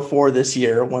 4-4 this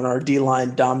year when our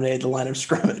D-line dominated the line of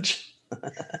scrimmage?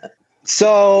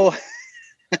 So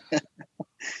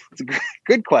it's a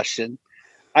good question.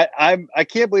 I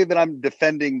can't believe that I'm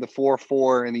defending the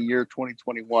 4-4 in the year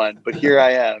 2021, but here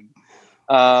I am.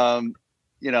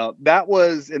 That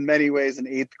was in many ways an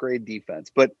 8th grade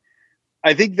defense, but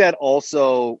I think that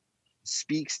also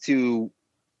speaks to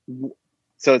a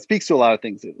lot of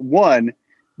things. One,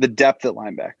 the depth at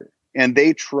linebacker, and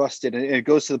they trusted, and it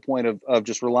goes to the point of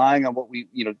just relying on what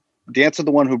dance with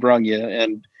the one who brung you.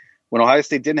 And when Ohio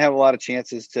State didn't have a lot of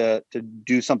chances to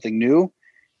do something new,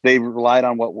 they relied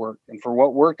on what worked. And for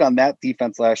what worked on that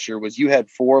defense last year was you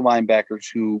had 4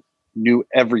 linebackers who knew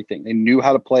everything. They knew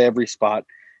how to play every spot.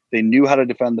 They knew how to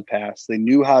defend the pass. They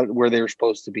knew where they were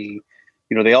supposed to be.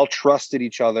 They all trusted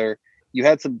each other. You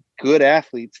had some good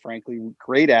athletes, frankly,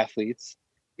 great athletes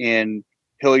in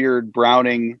Hilliard,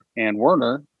 Browning, and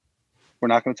Werner. We're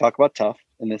not going to talk about tough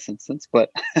in this instance, but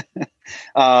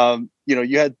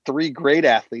you had 3 great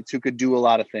athletes who could do a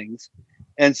lot of things.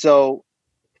 And so,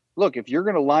 look, if you're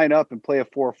going to line up and play a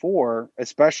 4-4,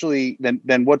 especially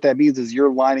then what that means is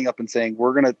you're lining up and saying,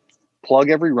 we're going to plug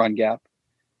every run gap.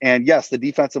 And yes, the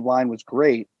defensive line was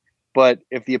great, but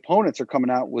if the opponents are coming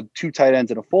out with 2 tight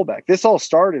ends and a fullback, this all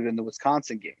started in the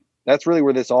Wisconsin game. That's really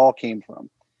where this all came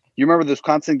from. You remember the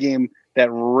Wisconsin game, that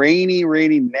rainy,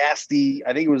 nasty,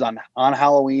 I think it was on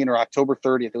Halloween or October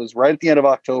 30th. It was right at the end of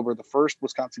October, the first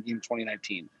Wisconsin game in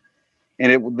 2019.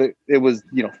 And it was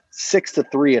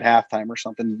 6-3 at halftime or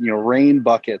something, rain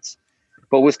buckets.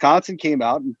 But Wisconsin came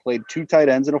out and played 2 tight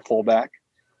ends and a fullback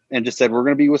and just said, we're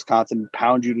going to be Wisconsin and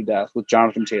pound you to death with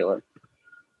Jonathan Taylor.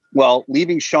 Well,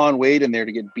 leaving Shaun Wade in there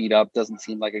to get beat up doesn't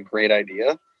seem like a great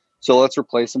idea. So let's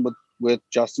replace him with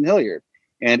Justin Hilliard.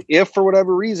 And if for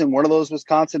whatever reason one of those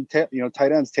Wisconsin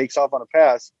tight ends takes off on a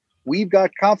pass, we've got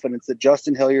confidence that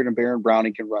Justin Hilliard and Baron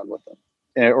Browning can run with them,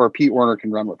 or Pete Werner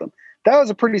can run with them. That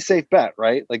was a pretty safe bet,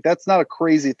 right? Like, that's not a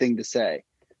crazy thing to say.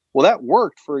 Well, that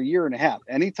worked for a year and a half.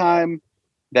 Anytime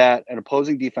that an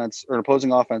opposing defense or an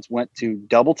opposing offense went to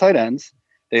double tight ends,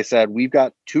 they said, we've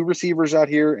got 2 receivers out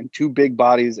here and 2 big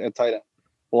bodies at tight end.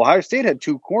 Well, Ohio State had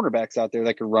 2 cornerbacks out there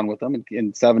that could run with them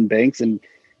in Sevyn Banks and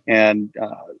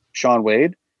Shaun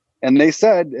Wade. And they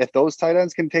said, if those tight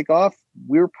ends can take off,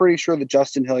 we're pretty sure that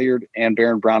Justin Hilliard and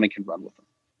Baron Browning can run with them.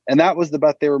 And that was the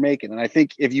bet they were making. And I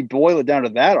think if you boil it down to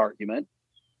that argument,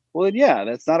 well, then, yeah,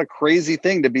 that's not a crazy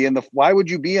thing to be in why would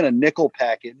you be in a nickel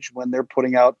package when they're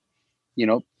putting out,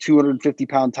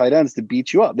 250-pound tight ends to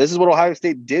beat you up? This is what Ohio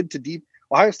State did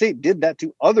Ohio State did that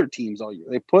to other teams all year.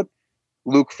 They put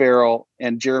Luke Farrell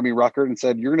and Jeremy Ruckert and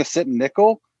said, you're going to sit in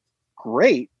nickel?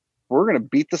 Great. We're going to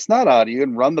beat the snot out of you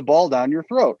and run the ball down your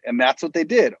throat. And that's what they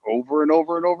did over and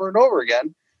over and over and over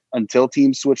again until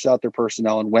teams switched out their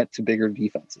personnel and went to bigger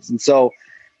defenses. And so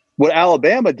what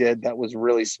Alabama did that was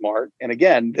really smart. And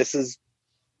again, this is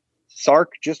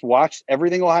Sark just watched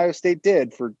everything Ohio State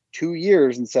did for 2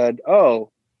 years and said,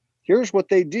 oh, here's what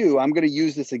they do. I'm going to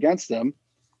use this against them.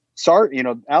 Sark,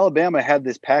 Alabama had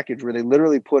this package where they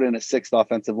literally put in a 6th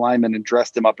offensive lineman and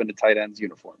dressed him up in a tight end's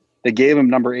uniform. They gave him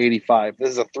number 85. This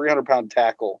is a 300-pound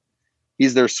tackle.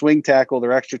 He's their swing tackle,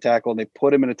 their extra tackle, and they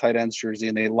put him in a tight end's jersey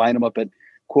and they line him up at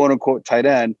quote unquote tight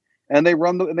end, and they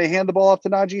they hand the ball off to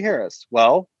Najee Harris.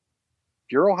 Well,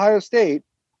 if you're Ohio State,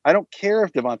 I don't care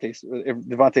if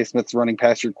Devontae Smith's running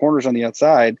past your corners on the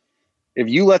outside. If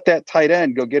you let that tight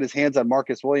end go get his hands on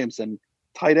Marcus Williamson,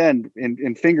 tight end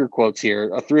in finger quotes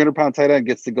here, a 300-pound tight end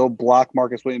gets to go block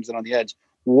Marcus Williamson on the edge.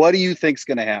 What do you think's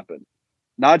going to happen?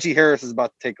 Najee Harris is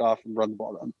about to take off and run the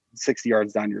ball down 60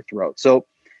 yards down your throat. So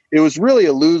it was really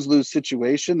a lose-lose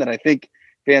situation that I think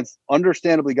fans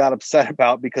understandably got upset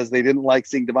about because they didn't like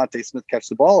seeing Devontae Smith catch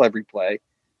the ball every play.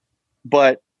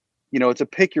 But, it's a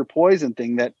pick your poison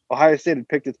thing that Ohio State had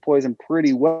picked its poison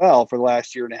pretty well for the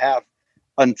last year and a half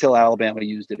until Alabama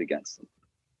used it against them.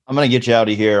 I'm going to get you out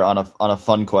of here on a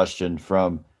fun question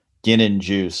from Ginnon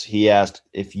Juice. He asked,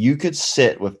 if you could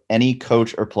sit with any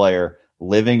coach or player,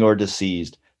 living or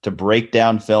deceased, to break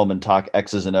down film and talk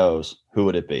X's and O's, who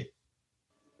would it be?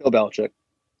 Bill Belichick.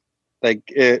 Like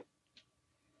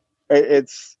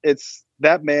it's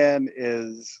that man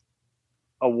is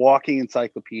a walking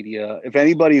encyclopedia. If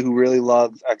anybody who really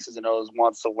loves X's and O's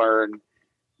wants to learn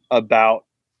about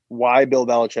why Bill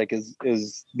Belichick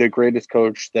is the greatest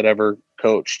coach that ever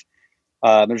coached.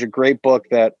 There's a great book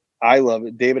that I love.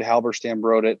 David Halberstam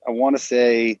wrote it. I want to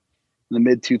say in the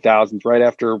mid 2000s, right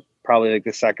after probably like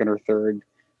the second or third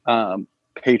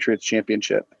Patriots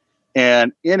championship.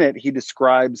 And in it, he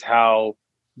describes how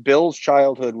Bill's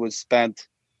childhood was spent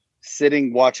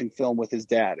sitting watching film with his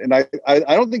dad. And I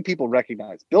don't think people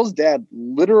recognize Bill's dad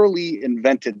literally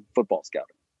invented football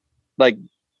scouting,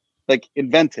 like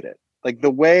invented it. Like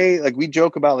the way, like we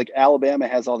joke about, like Alabama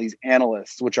has all these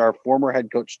analysts, which are former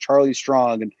head coach Charlie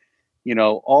Strong and, you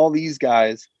know, all these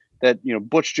guys that, you know,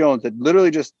 Butch Jones, that literally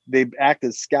just, they act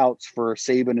as scouts for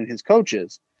Saban and his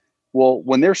coaches. Well,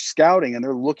 when they're scouting and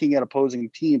they're looking at opposing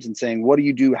teams and saying, what do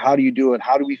you do? How do you do it?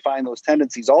 How do we find those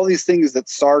tendencies? All these things that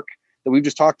Sark, that we've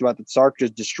just talked about, that Sark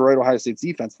just destroyed Ohio State's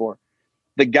defense for.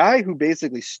 The guy who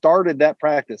basically started that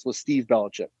practice was Steve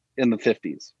Belichick in the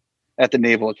 50s at the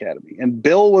Naval Academy. And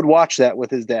Bill would watch that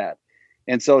with his dad.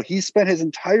 And so he spent his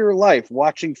entire life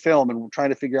watching film and trying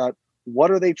to figure out, what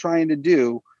are they trying to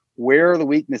do? Where are the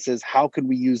weaknesses? How could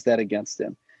we use that against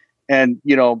him? And,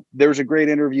 you know, there's a great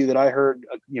interview that I heard,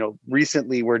 you know,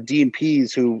 recently where Dean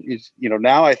Pease, who is, you know,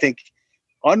 now I think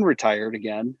unretired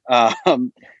again.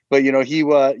 But, you know, he's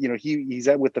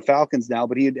with the Falcons now,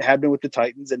 but he had been with the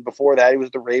Titans. And before that, he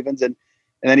was the Ravens. And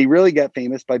then he really got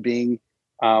famous by being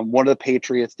one of the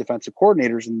Patriots defensive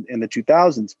coordinators in the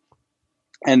 2000s.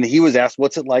 And he was asked,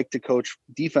 what's it like to coach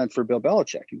defense for Bill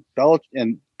Belichick?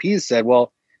 And Pease said,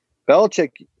 well,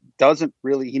 Belichick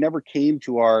he never came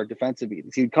to our defensive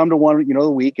meetings. He'd come to one, you know,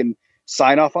 a week and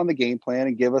sign off on the game plan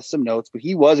and give us some notes, but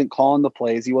he wasn't calling the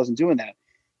plays. He wasn't doing that.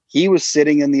 He was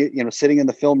sitting in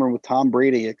the film room with Tom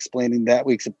Brady, explaining that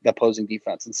week's opposing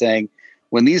defense and saying,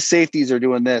 when these safeties are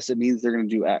doing this, it means they're going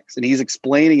to do X. And he's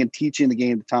explaining and teaching the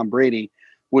game to Tom Brady,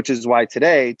 which is why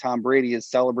today Tom Brady is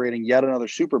celebrating yet another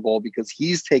Super Bowl, because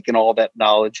he's taken all that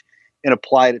knowledge and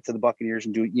applied it to the Buccaneers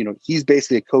and he's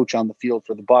basically a coach on the field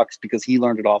for the Bucs because he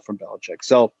learned it all from Belichick.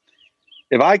 So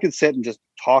if I could sit and just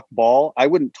talk ball, I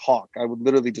wouldn't talk. I would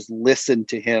literally just listen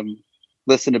to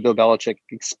Bill Belichick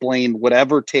explain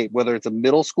whatever tape, whether it's a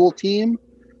middle school team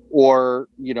or,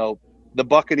 you know, the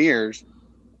Buccaneers.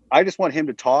 I just want him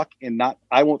to talk and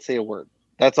I won't say a word.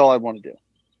 That's all I want to do.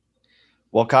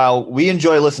 Well, Kyle, we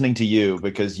enjoy listening to you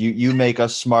because you make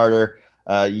us smarter.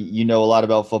 You know a lot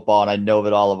about football, and I know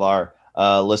that all of our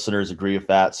listeners agree with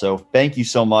that. So thank you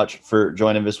so much for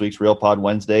joining this week's Real Pod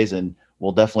Wednesdays, and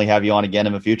we'll definitely have you on again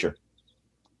in the future.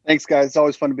 Thanks, guys. It's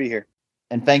always fun to be here.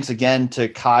 And thanks again to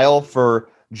Kyle for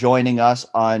joining us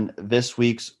on this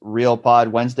week's Real Pod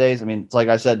Wednesdays. I mean, it's like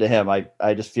I said to him,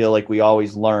 I just feel like we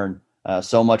always learn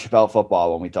so much about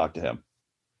football when we talk to him.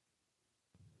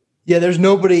 Yeah, there's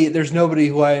nobody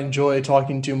who I enjoy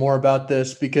talking to more about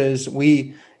this, because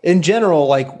we, in general,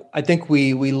 like, I think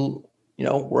we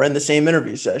we're in the same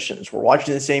interview sessions. We're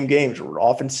watching the same games. We're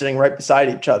often sitting right beside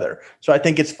each other. So I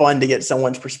think it's fun to get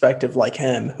someone's perspective like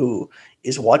him, who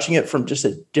is watching it from just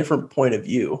a different point of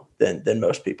view than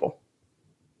most people.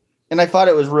 And I thought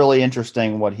it was really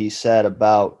interesting what he said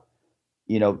about,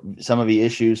 you know, some of the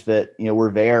issues that, you know,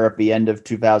 were there at the end of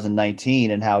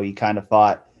 2019 and how he kind of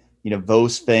thought, you know,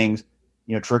 those things,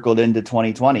 you know, trickled into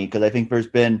 2020. Because I think there's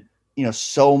been, you know,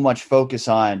 so much focus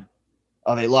on,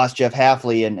 they lost Jeff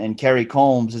Hafley and Kerry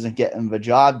Combs isn't getting the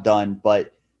job done.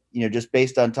 But, you know, just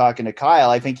based on talking to Kyle,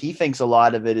 I think he thinks a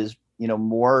lot of it is, you know,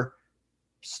 more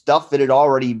stuff that had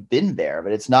already been there.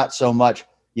 But it's not so much,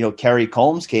 you know, Kerry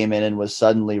Combs came in and was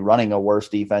suddenly running a worse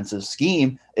defensive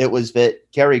scheme. It was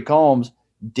that Kerry Combs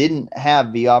didn't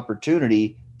have the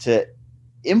opportunity to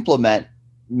implement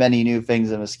many new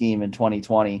things in the scheme in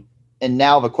 2020. And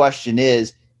now the question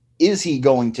is he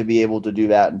going to be able to do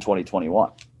that in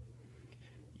 2021?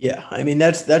 Yeah, I mean,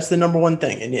 that's the number one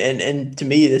thing. And to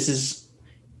me, this is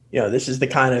the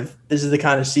kind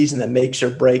of season that makes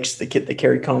or breaks the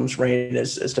Kerry Combs reign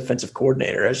as defensive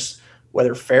coordinator, as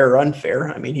whether fair or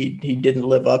unfair. I mean, he didn't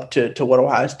live up to what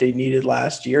Ohio State needed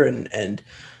last year. And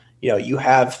you know, you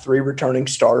have 3 returning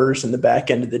starters in the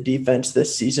back end of the defense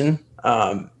this season.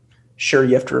 Sure,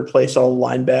 you have to replace all the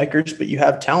linebackers, but you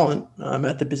have talent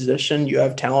at the position. You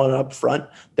have talent up front.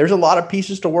 There's a lot of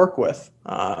pieces to work with,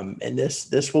 and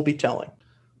this will be telling.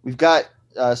 We've got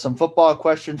some football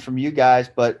questions from you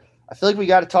guys, but I feel like we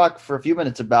got to talk for a few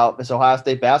minutes about this Ohio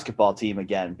State basketball team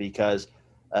again, because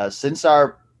since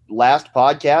our last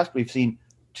podcast, we've seen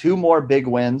 2 more big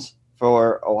wins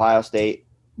for Ohio State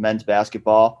men's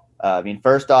basketball. I mean,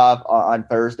 first off, on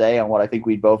Thursday, on what I think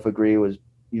we both agree was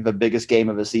the biggest game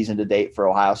of the season to date for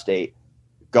Ohio State,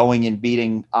 going and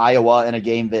beating Iowa in a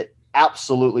game that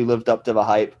absolutely lived up to the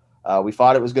hype. We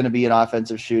thought it was going to be an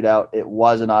offensive shootout. It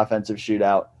was an offensive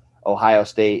shootout. Ohio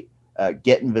State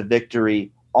getting the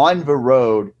victory on the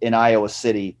road in Iowa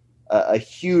City, a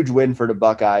huge win for the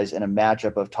Buckeyes in a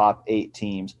matchup of top 8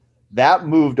 teams. That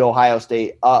moved Ohio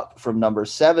State up from number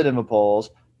 7 in the polls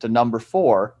to number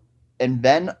 4. And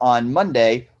then on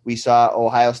Monday, we saw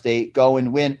Ohio State go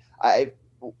and win.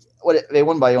 They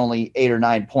won by only 8 or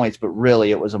 9 points, but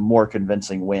really it was a more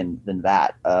convincing win than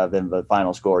that, than the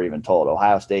final score even told.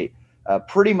 Ohio State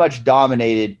pretty much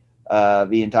dominated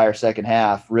the entire second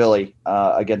half, really,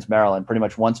 against Maryland. Pretty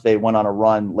much once they went on a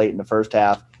run late in the first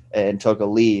half and took a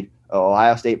lead,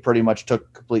 Ohio State pretty much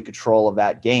took complete control of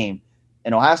that game.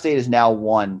 And Ohio State has now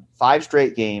won 5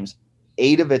 straight games,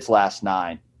 8 of its last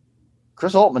 9.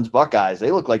 Chris Holtmann's Buckeyes,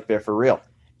 they look like they're for real.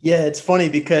 Yeah, it's funny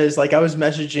because I was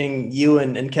messaging you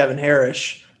and Kevin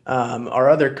Harris, our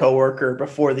other coworker,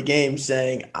 before the game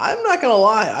saying, I'm not going to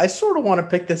lie, I sort of want to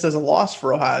pick this as a loss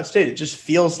for Ohio State. It just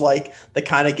feels like the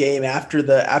kind of game after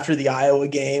the Iowa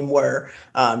game where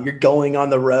you're going on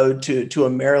the road to a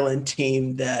Maryland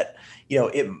team that,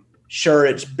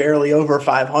 it's barely over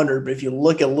 500, but if you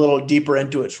look a little deeper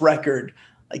into its record,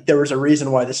 there was a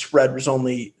reason why the spread was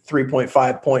only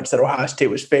 3.5 points that Ohio State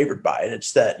was favored by. And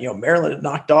it's that, Maryland had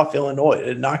knocked off Illinois, it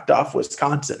had knocked off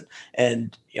Wisconsin.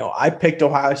 And, I picked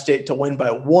Ohio State to win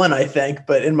by 1, I think,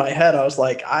 but in my head, I was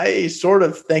like, I sort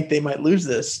of think they might lose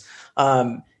this.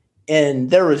 And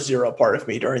there was zero part of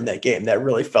me during that game that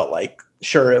really felt like,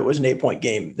 sure, it was an 8-point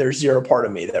game. There's zero part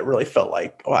of me that really felt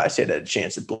like Ohio State had a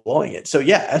chance of blowing it. So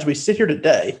yeah, as we sit here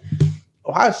today,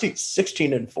 Ohio State's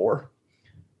 16-4.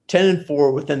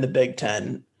 10-4 within the Big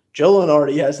Ten. Joe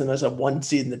Lunardi has them as a 1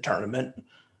 seed in the tournament.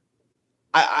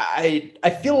 I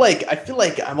feel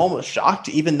like I'm almost shocked,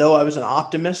 even though I was an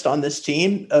optimist on this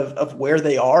team of where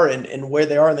they are and where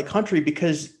they are in the country,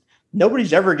 because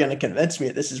nobody's ever going to convince me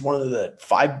that this is one of the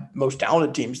 5 most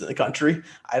talented teams in the country.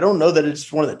 I don't know that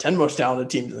it's one of the 10 most talented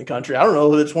teams in the country. I don't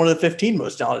know that it's one of the 15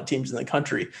 most talented teams in the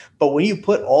country. But when you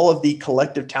put all of the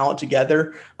collective talent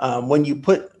together, when you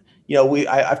put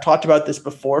I've talked about this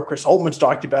before. Chris Holtmann's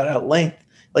talked about it at length.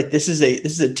 This is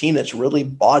a team that's really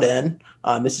bought in.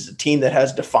 This is a team that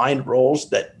has defined roles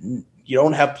that you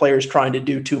don't have players trying to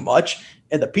do too much,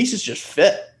 and the pieces just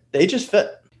fit. They just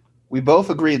fit. We both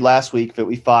agreed last week that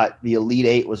we thought the Elite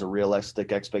 8 was a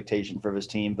realistic expectation for this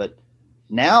team, but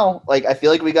now, I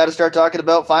feel like we got to start talking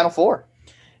about Final Four.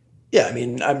 Yeah, I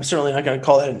mean, I'm certainly not going to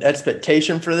call that an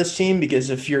expectation for this team, because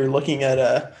if you're looking at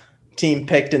a team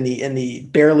picked in the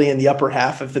barely in the upper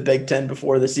half of the Big Ten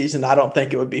before the season, I don't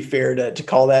think it would be fair to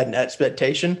call that an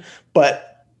expectation,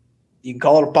 but you can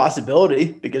call it a possibility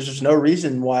because there's no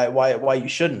reason why you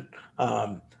shouldn't.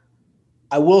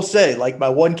 I will say, my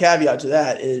one caveat to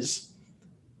that is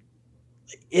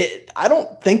I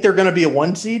don't think they're going to be a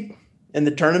 1 seed in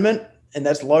the tournament, and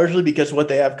that's largely because of what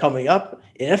they have coming up.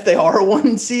 And if they are a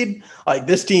 1 seed,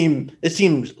 this team's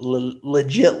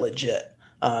legit.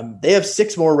 They have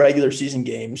 6 more regular season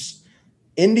games: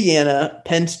 Indiana,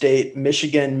 Penn State,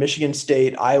 Michigan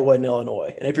State, Iowa, and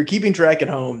Illinois. And if you're keeping track at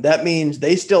home, that means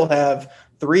they still have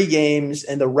 3 games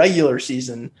in the regular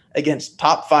season against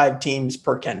top 5 teams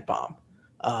per KenPom.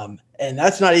 And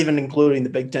that's not even including the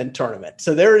Big Ten tournament.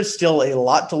 So there is still a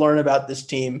lot to learn about this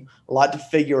team, a lot to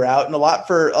figure out, and a lot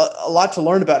to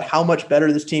learn about how much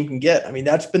better this team can get. I mean,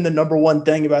 that's been the number one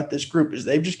thing about this group is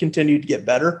they've just continued to get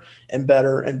better and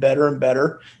better and better and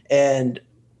better. And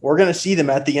we're going to see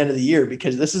them at the end of the year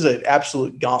because this is an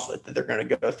absolute gauntlet that they're going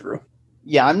to go through.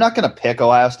 Yeah, I'm not going to pick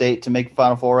Ohio State to make the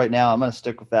Final Four right now. I'm going to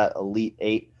stick with that Elite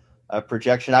 8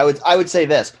 projection. I would say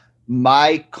this.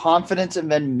 My confidence in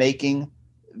them making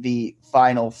the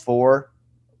Final Four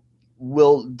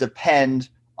will depend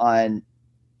on,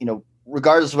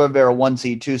 regardless of whether they're a 1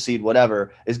 seed, 2 seed,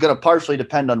 whatever, is going to partially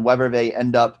depend on whether they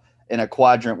end up in a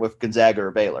quadrant with Gonzaga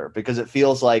or Baylor, because it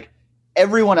feels like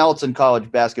everyone else in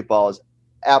college basketball is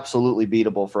absolutely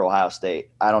beatable for Ohio State.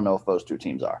 I don't know if those 2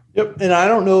 teams are. Yep. And I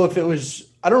don't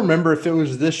remember if it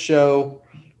was this show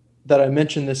that I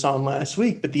mentioned this on last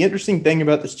week, but the interesting thing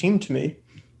about this team to me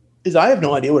is I have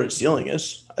no idea what its ceiling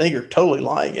is. I think you're totally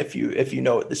lying if you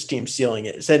know what this team's ceiling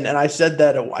is. And I said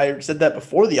that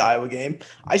before the Iowa game.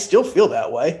 I still feel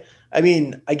that way. I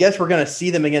mean, I guess we're going to see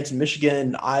them against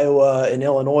Michigan, Iowa, and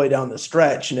Illinois down the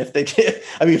stretch. And if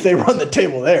they run the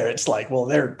table there, it's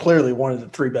they're clearly one of the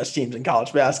 3 best teams in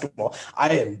college basketball. I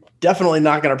am definitely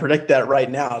not going to predict that right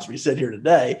now as we sit here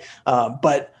today.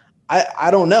 But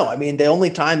I don't know. I mean, the only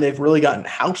time they've really gotten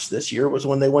housed this year was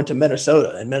when they went to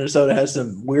Minnesota, and Minnesota has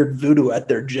some weird voodoo at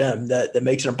their gym that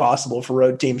makes it impossible for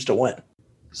road teams to win.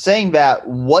 Saying that,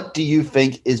 what do you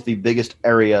think is the biggest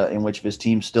area in which this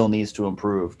team still needs to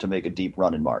improve to make a deep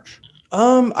run in March?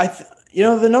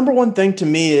 The number one thing to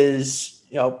me is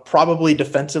probably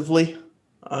defensively.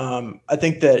 I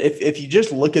think that if you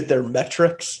just look at their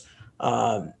metrics,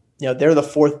 they're the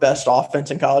fourth best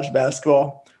offense in college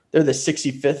basketball. They're the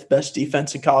 65th best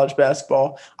defense in college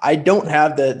basketball. I don't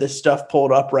have the stuff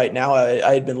pulled up right now.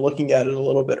 I had been looking at it a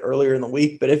little bit earlier in the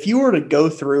week, but if you were to go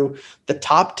through the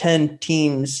top 10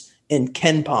 teams in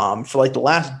KenPom for like the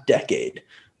last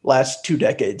 2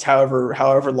 decades,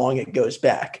 however long it goes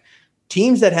back,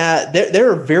 teams that had there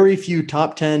are very few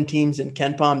top 10 teams in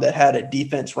KenPom that had a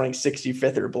defense ranked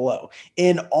 65th or below.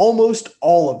 And almost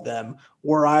all of them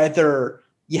were either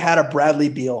you had a Bradley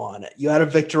Beal on it, you had a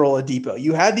Victor Oladipo,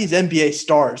 you had these NBA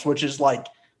stars, which is like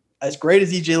as great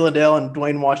as EJ Liddell and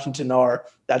Dwayne Washington are,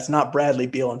 that's not Bradley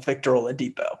Beal and Victor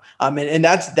Oladipo. And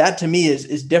that to me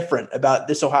is different about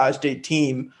this Ohio State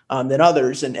team than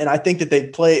others. And I think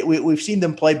that we've seen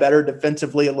them play better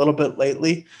defensively a little bit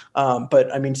lately.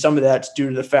 But I mean, some of that's due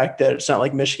to the fact that it's not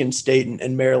like Michigan State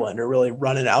and Maryland are really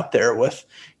running out there with,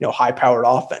 high powered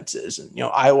offenses. And,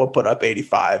 Iowa put up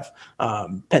 85,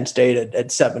 Penn State at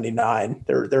 79.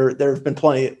 There's been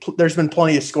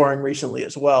plenty of scoring recently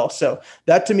as well. So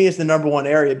that to me is the number one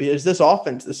area, because this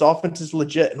offense is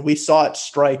legit. And we saw it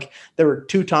strike. There were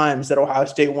 2 times that Ohio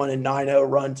State won in 9-0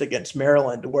 runs against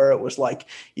Maryland, where it was like,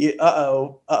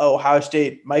 Ohio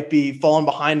State might be falling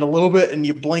behind a little bit, and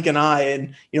you blink an eye,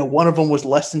 and one of them was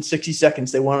less than 60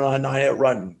 seconds. They went on a 9-0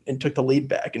 run and took the lead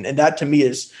back, and that to me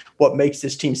is what makes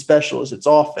this team special, is its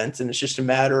offense. And it's just a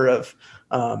matter of,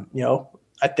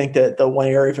 I think that the one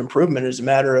area of improvement is a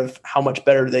matter of how much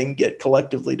better they can get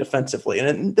collectively defensively.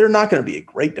 And they're not going to be a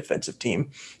great defensive team,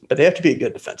 but they have to be a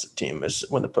good defensive team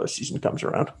when the postseason comes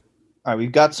around. All right,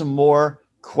 we've got some more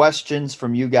questions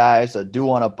from you guys. I do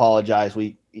want to apologize.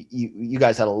 You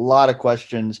guys had a lot of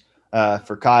questions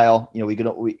for Kyle. We can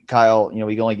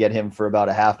only get him for about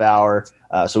a half hour,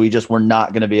 so we're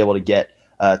not going to be able to get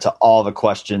to all the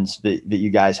questions that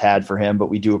you guys had for him. But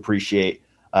we do appreciate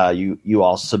you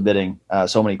all submitting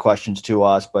so many questions to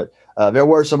us. But there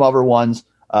were some other ones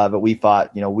that we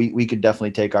thought we could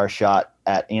definitely take our shot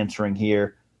at answering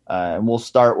here. And we'll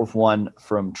start with one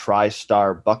from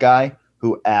TriStar Buckeye,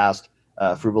 who asked,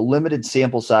 for the limited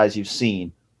sample size you've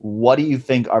seen, what do you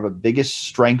think are the biggest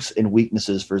strengths and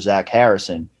weaknesses for Zach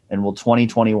Harrison, and will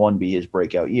 2021 be his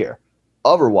breakout year?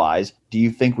 Otherwise, do you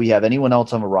think we have anyone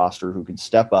else on the roster who can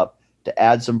step up to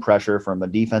add some pressure from a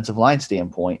defensive line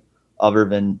standpoint other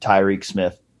than Tyreek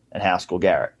Smith and Haskell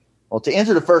Garrett? Well, to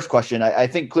answer the first question, I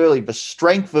think clearly the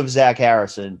strength of Zach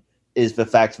Harrison is the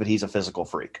fact that he's a physical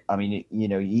freak. I mean,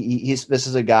 this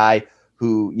is a guy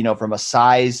who, from a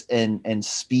size and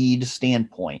speed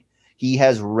standpoint, he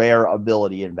has rare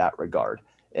ability in that regard.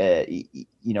 That's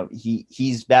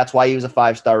why he was a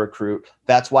 5-star recruit.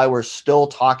 That's why we're still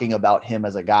talking about him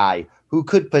as a guy who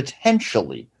could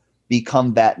potentially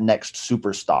become that next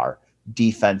superstar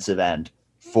defensive end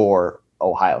for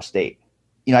Ohio State.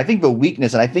 I think the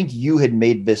weakness, and I think you had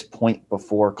made this point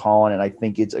before, Colin, and I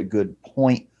think it's a good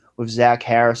point with Zach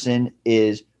Harrison,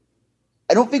 is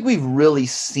I don't think we've really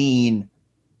seen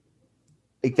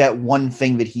like that one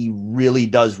thing that he really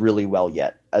does really well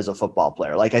yet as a football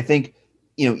player. Like, I think,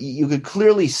 you could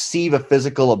clearly see the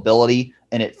physical ability,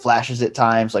 and it flashes at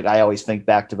times. Like, I always think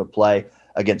back to the play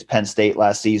against Penn State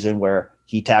last season where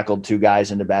he tackled 2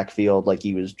 guys in the backfield like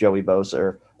he was Joey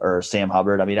Bosa or Sam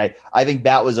Hubbard. I mean, I think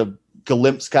that was a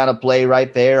glimpse kind of play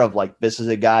right there of like, this is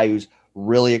a guy who's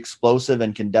really explosive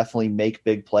and can definitely make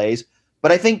big plays.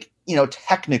 But I think,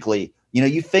 technically,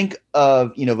 you think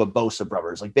of, the Bosa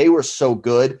brothers, like they were so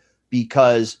good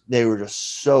because they were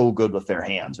just so good with their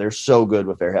hands. They're so good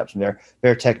with their hips, and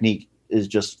their technique is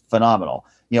just phenomenal.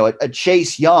 A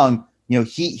Chase Young,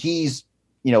 he's,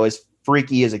 as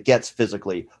freaky as it gets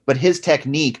physically, but his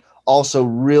technique also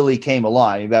really came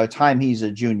along. I mean, by the time he's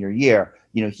a junior year,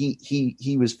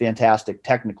 he was fantastic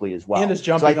technically as well. And his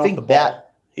jumping off the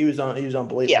ball. He was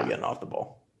unbelievable getting off the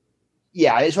ball.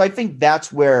 Yeah, so I think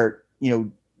that's where,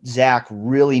 Zach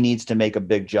really needs to make a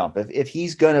big jump. If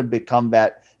he's going to become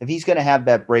that, if he's going to have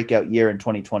that breakout year in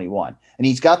 2021, and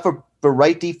he's got the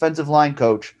right defensive line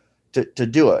coach to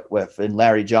do it with, in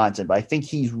Larry Johnson, but I think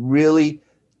he's really,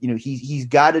 he's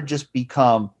got to just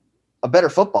become a better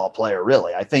football player,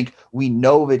 really. I think we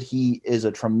know that he is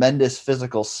a tremendous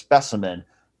physical specimen,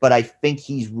 but I think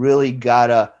he's really got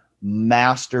to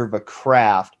master the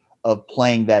craft of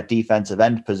playing that defensive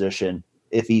end position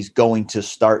if he's going to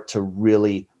start to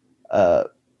really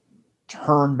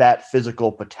turn that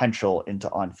physical potential into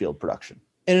on-field production.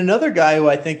 And another guy who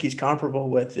I think he's comparable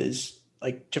with is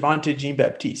like Javonte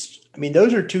Jean-Baptiste. I mean,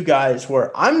 those are two guys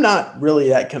where I'm not really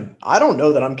that I don't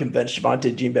know that I'm convinced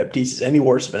Javonte Jean-Baptiste is any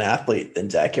worse of an athlete than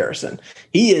Zach Harrison.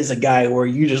 He is a guy where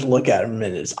you just look at him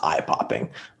and it's eye-popping.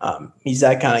 He's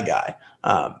that kind of guy.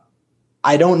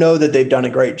 I don't know that they've done a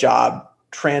great job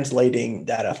translating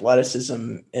that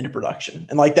athleticism into production.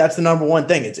 And like, that's the number one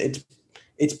thing.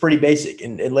 It's pretty basic.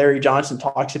 And Larry Johnson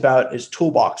talks about his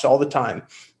toolbox all the time.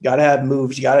 You got to have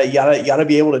moves. You got to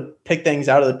be able to pick things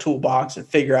out of the toolbox and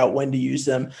figure out when to use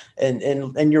them.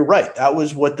 And you're right. That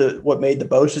was what made the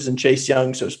Bosa's and Chase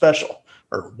Young so special,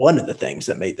 or one of the things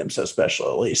that made them so special.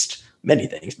 At least many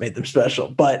things made them special.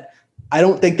 But I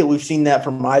don't think that we've seen that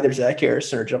from either Zach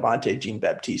Harrison or Javonte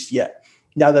Jean-Baptiste yet.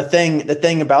 Now, the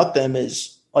thing about them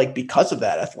is, like, because of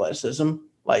that athleticism,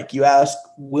 like you ask,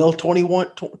 will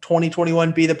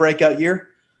 2021 be the breakout year?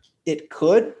 It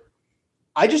could.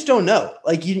 I just don't know.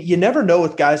 Like, you never know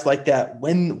with guys like that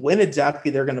when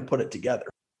exactly they're going to put it together.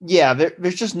 Yeah,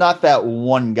 there's just not that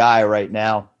one guy right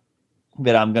now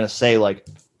that I'm going to say, like,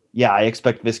 yeah, I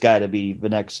expect this guy to be the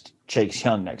next Chase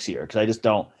Young next year, because I just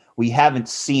don't. We haven't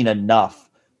seen enough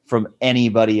from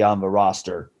anybody on the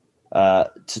roster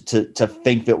to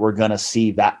think that we're going to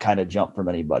see that kind of jump from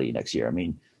anybody next year. I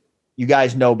mean, you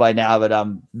guys know by now that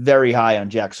I'm very high on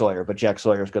Jack Sawyer, but Jack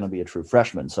Sawyer is going to be a true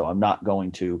freshman, so I'm not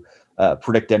going to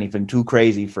predict anything too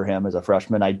crazy for him as a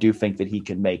freshman. I do think that he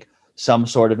can make some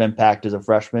sort of impact as a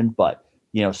freshman, but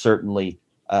certainly,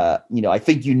 I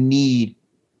think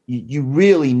you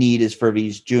really need is for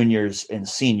these juniors and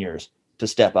seniors to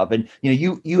step up. And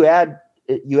you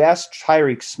asked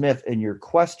Tyreek Smith in your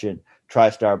question,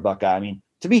 TriStar Buckeye. I mean,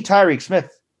 to me, Tyreek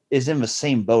Smith is in the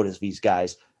same boat as these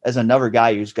guys, as another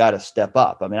guy who's got to step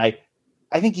up. I mean,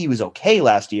 I think he was okay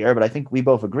last year, but I think we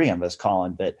both agree on this,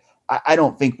 Colin, that I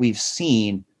don't think we've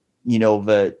seen,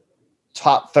 the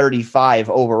top 35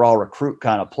 overall recruit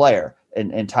kind of player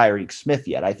in Tyreek Smith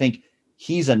yet. I think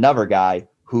he's another guy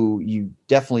who you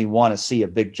definitely want to see a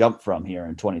big jump from here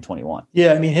in 2021.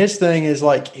 Yeah, I mean, his thing is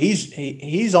like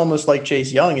he's almost like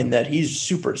Chase Young in that he's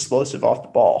super explosive off the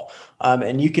ball.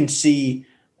 And you can see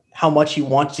how much he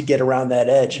wants to get around that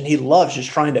edge, and he loves just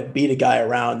trying to beat a guy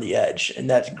around the edge, and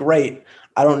that's great.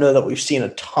 I don't know that we've seen a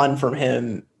ton from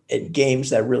him in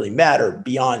games that really matter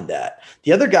beyond that.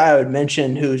 The other guy I would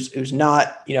mention who's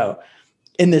not,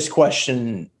 in this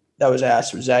question that was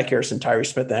asked was Zach Harrison, Tyree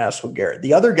Smith, and Haskell Garrett.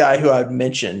 The other guy who I'd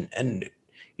mention, and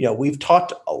we've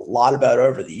talked a lot about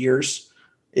over the years,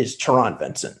 is Taron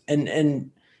Vincent.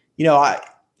 And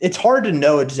it's hard to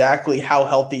know exactly how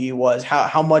healthy he was,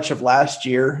 how much of last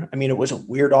year, I mean, it was a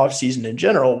weird offseason in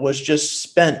general, was just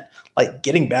spent like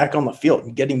getting back on the field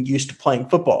and getting used to playing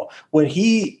football. When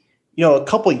he, a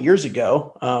couple of years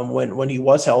ago, when he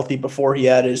was healthy before he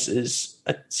had his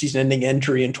season-ending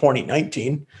injury in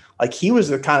 2019, like he was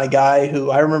the kind of guy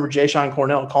who I remember Jayshon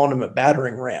Cornell calling him a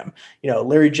battering ram.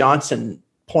 Larry Johnson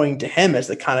pointing to him as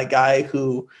the kind of guy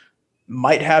who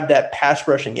might have that pass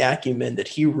rushing acumen that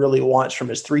he really wants from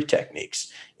his three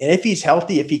techniques. And if he's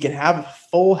healthy, if he can have a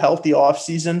full healthy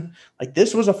offseason, like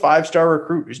this was a 5-star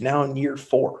recruit who's now in year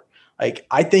 4. Like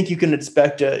I think you can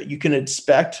expect,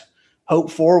 hope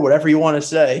for, whatever you want to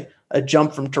say, a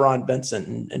jump from Taron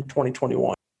Vincent in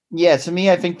 2021. Yeah, to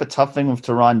me, I think the tough thing with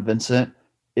Taron Vincent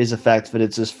is the fact that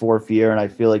it's his 4th year, and I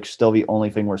feel like still the only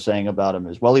thing we're saying about him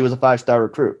is, well, he was a 5-star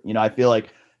recruit. I feel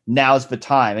like now's the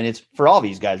time, and it's for all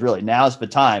these guys, really, now's the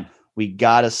time. We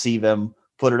got to see them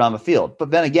put it on the field.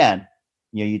 But then again,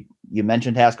 you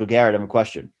mentioned Haskell Garrett in a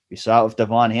question. We saw it with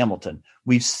Devon Hamilton.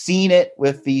 We've seen it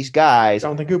with these guys.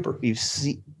 Jonathan Cooper.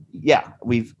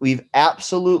 We've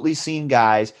absolutely seen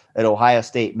guys at Ohio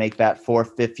State make that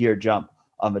 4th, 5th year jump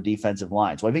on the defensive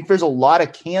line. So I think there's a lot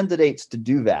of candidates to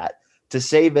do that. To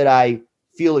say that I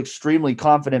feel extremely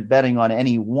confident betting on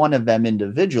any one of them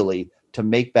individually to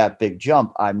make that big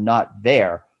jump, I'm not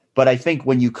there. But I think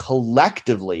when you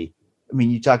collectively,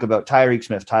 you talk about Tyreek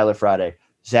Smith, Tyler Friday,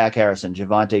 Zach Harrison,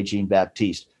 Javonte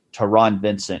Jean-Baptiste, Taron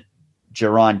Vincent,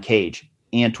 Jerron Cage,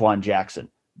 Antoine Jackson.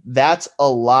 That's a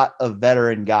lot of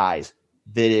veteran guys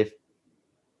that if,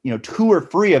 2 or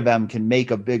 3 of them can make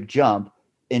a big jump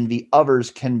and the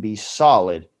others can be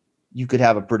solid, you could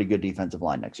have a pretty good defensive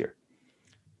line next year.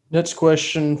 Next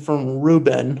question from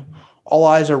Ruben. All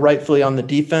eyes are rightfully on the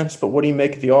defense, but what do you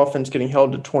make of the offense getting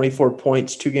held to 24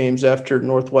 points 2 games after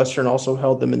Northwestern also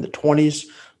held them in the 20s?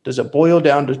 Does it boil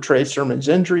down to Trey Sermon's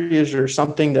injury? Is there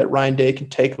something that Ryan Day can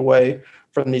take away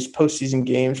from these postseason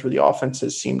games where the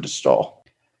offenses seem to stall?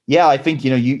 Yeah, I think,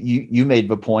 you made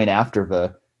the point after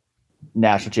the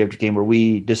national championship game where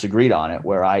we disagreed on it,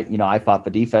 where I thought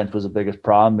the defense was the biggest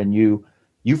problem and you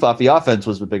thought the offense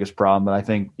was the biggest problem. And I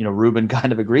think, Ruben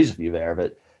kind of agrees with you there,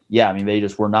 but yeah, I mean, they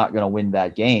just were not going to win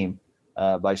that game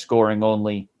by scoring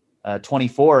only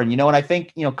 24. And, and I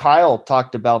think, Kyle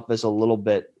talked about this a little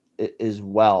bit as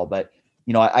well, but,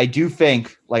 I do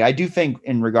think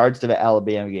in regards to the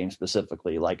Alabama game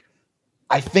specifically, like,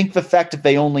 I think the fact that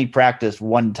they only practiced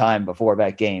one time before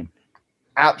that game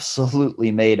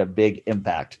absolutely made a big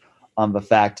impact on the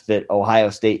fact that Ohio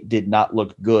State did not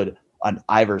look good on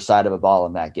either side of the ball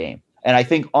in that game. And I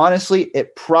think, honestly,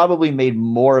 it probably made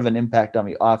more of an impact on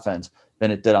the offense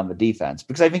than it did on the defense,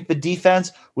 because I think the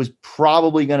defense was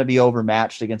probably going to be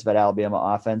overmatched against that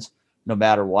Alabama offense no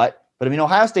matter what. But, I mean,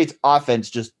 Ohio State's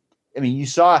offense you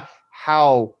saw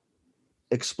how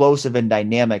explosive and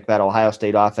dynamic that Ohio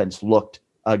State offense looked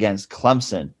against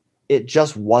Clemson. It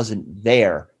just wasn't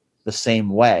there the same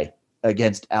way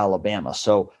against Alabama.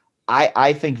 So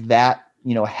I think that,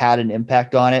 had an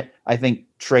impact on it. I think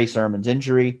Trey Sermon's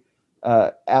injury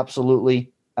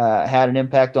absolutely had an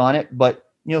impact on it. But,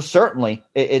 certainly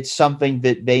it's something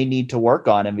that they need to work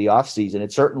on in the offseason.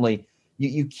 It's certainly,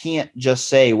 you can't just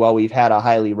say, well, we've had a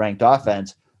highly ranked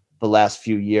offense the last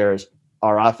few years.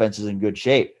 Our offense is in good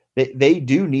shape. They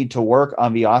do need to work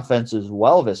on the offense as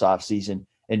well this offseason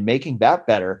and making that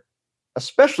better,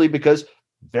 especially because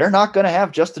they're not going to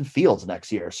have Justin Fields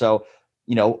next year. So,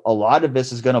 a lot of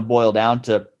this is going to boil down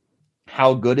to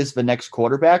how good is the next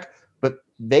quarterback, but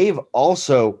they've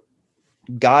also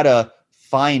got to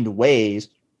find ways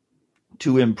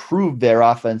to improve their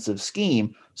offensive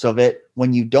scheme so that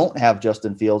when you don't have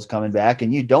Justin Fields coming back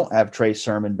and you don't have Trey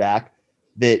Sermon back,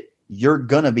 that you're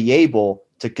going to be able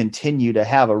to continue to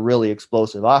have a really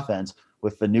explosive offense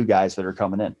with the new guys that are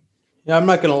coming in. Yeah, I'm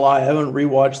not going to lie. I haven't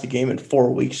rewatched the game in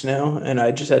 4 weeks now, and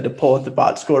I just had to pull up the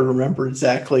box score to remember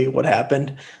exactly what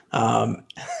happened,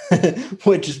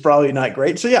 which is probably not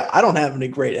great. So, yeah, I don't have any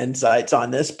great insights on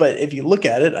this, but if you look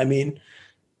at it, I mean,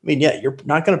 yeah, you're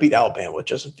not going to beat Alabama with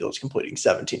Justin Fields completing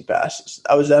 17 passes.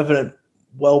 That was evident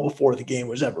well before the game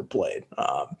was ever played.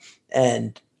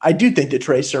 And I do think the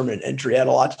Trey Sermon injury had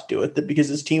a lot to do with it, because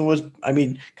his team was,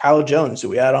 Kyle Jones, who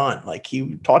we had on, like,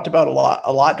 he talked about a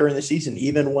lot during the season,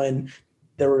 even when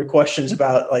there were questions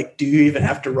about, like, do you even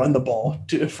have to run the ball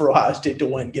for Ohio State to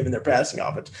win, given their passing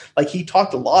offense? Like, he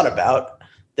talked a lot about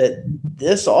that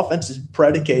this offense is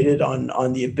predicated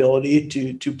on the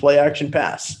ability to play action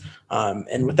pass.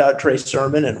 And without Trey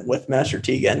Sermon and with Master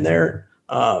Teague in there,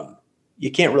 you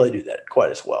can't really do that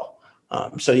quite as well.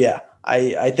 So, yeah.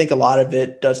 I think a lot of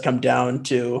it does come down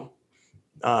to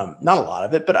not a lot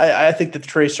of it, but I think that the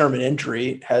Trey Sermon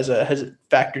injury has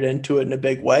factored into it in a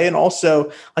big way. And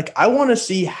also, like, I want to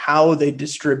see how they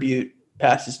distribute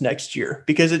passes next year,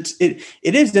 because it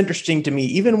is interesting to me,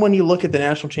 even when you look at the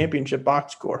national championship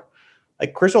box score.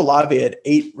 Like, Chris Olave had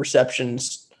 8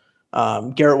 receptions,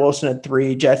 Garrett Wilson had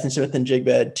 3, Jackson Smith and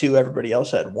Jigba had 2, everybody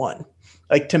else had 1.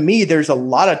 Like, to me, there's a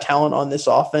lot of talent on this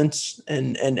offense,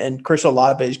 and Chris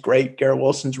Olave is great. Garrett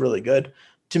Wilson's really good.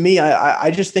 To me,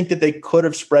 I just think that they could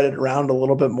have spread it around a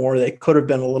little bit more. They could have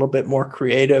been a little bit more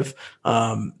creative.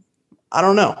 I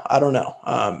don't know.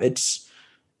 It's,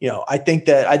 I think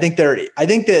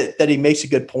that he makes a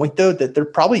good point, though, that there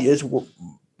probably is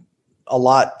a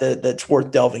lot that's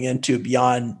worth delving into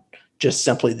beyond just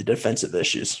simply the defensive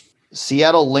issues.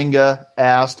 Seattle Linga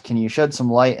asked, can you shed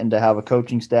some light into how a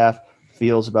coaching staff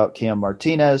feels about Cam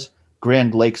Martinez?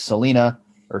 Grand Lake Salina,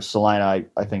 I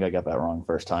think I got that wrong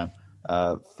first time,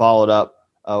 followed up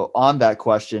on that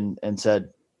question and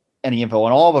said, any info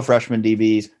on all the freshman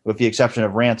DBs, with the exception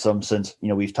of Ransom, since,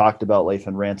 we've talked about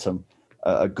Lathan Ransom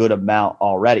a good amount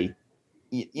already.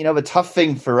 The tough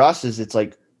thing for us is it's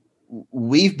like,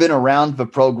 we've been around the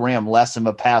program less in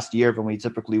the past year than we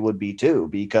typically would be too,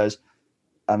 because,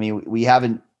 we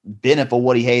haven't been at the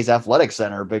Woody Hayes Athletic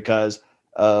Center because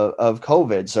of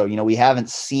COVID. So, we haven't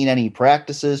seen any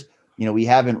practices. We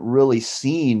haven't really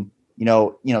seen,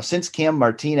 since Cam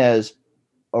Martinez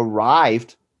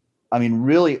arrived,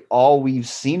 really all we've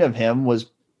seen of him was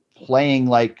playing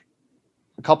like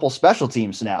a couple special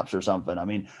team snaps or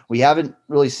something. We haven't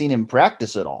really seen him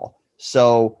practice at all.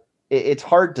 So it's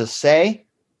hard to say,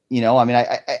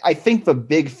 I think the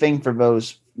big thing for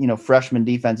those, freshman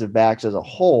defensive backs as a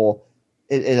whole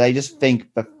is I just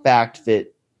think the fact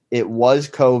that it was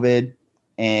COVID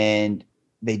and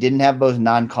they didn't have those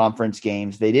non-conference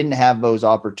games. They didn't have those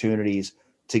opportunities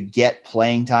to get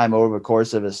playing time over the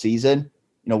course of a season,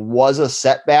 was a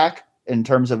setback in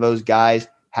terms of those guys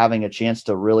having a chance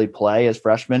to really play as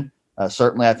freshmen.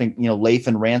 Certainly, I think,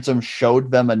 Lathan Ransom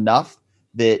showed them enough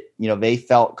that, they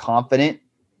felt confident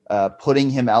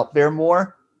putting him out there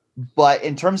more. But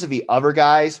in terms of the other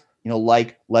guys,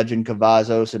 like Legend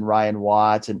Cavazos and Ryan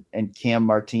Watts and Cam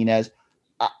Martinez,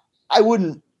 I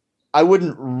wouldn't I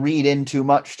wouldn't read in too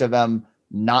much to them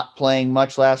not playing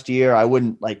much last year. I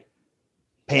wouldn't like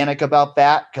panic about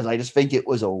that because I just think it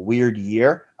was a weird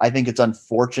year. I think it's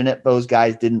unfortunate those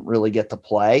guys didn't really get to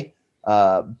play.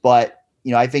 But,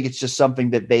 I think it's just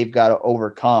something that they've got to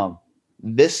overcome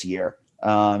this year.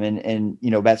 And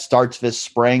that starts this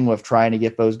spring with trying to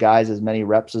get those guys as many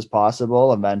reps as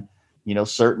possible. And then,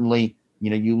 certainly,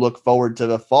 you look forward to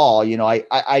the fall.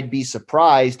 I'd be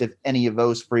surprised if any of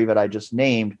those three that I just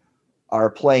named are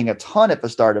playing a ton at the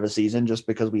start of a season just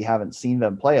because we haven't seen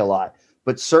them play a lot.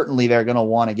 But certainly they're going to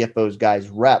want to get those guys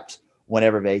reps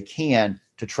whenever they can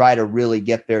to try to really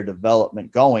get their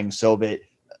development going so that,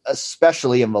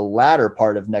 especially in the latter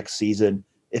part of next season,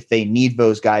 if they need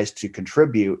those guys to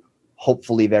contribute,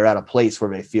 hopefully they're at a place where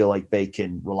they feel like they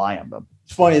can rely on them.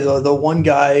 It's funny, though, the one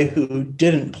guy who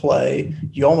didn't play,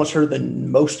 you almost heard the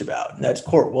most about, and that's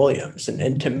Court Williams.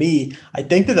 And to me, I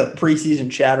think that the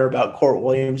preseason chatter about Court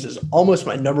Williams is almost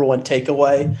my number one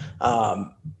takeaway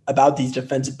about these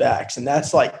defensive backs. And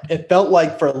that's like, it felt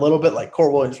like for a little bit like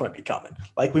Court Williams might be coming.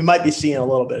 Like we might be seeing a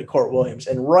little bit of Court Williams.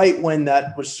 And right when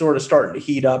that was sort of starting to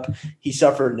heat up, he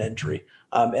suffered an injury.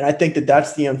 And I think that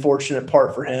that's the unfortunate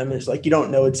part for him is like you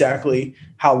don't know exactly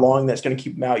how long that's going to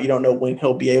keep him out. You don't know when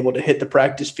he'll be able to hit the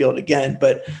practice field again.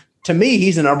 But to me,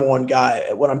 he's the number one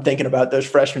guy when I'm thinking about those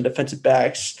freshman defensive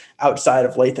backs outside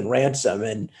of Lathan Ransom.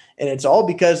 And it's all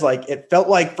because like it felt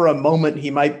like for a moment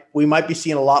we might be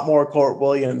seeing a lot more Court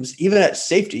Williams, even at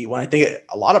safety, when I think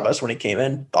a lot of us when he came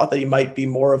in thought that he might be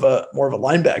more of a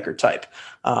linebacker type.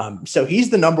 So he's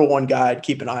the number one guy to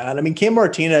keep an eye on. I mean, Cam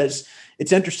Martinez,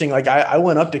 it's interesting. Like I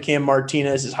went up to Cam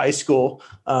Martinez's high school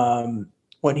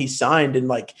when he signed, and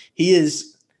like he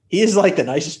is like the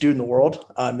nicest dude in the world.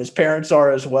 His parents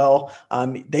are as well.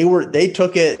 They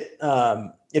took it.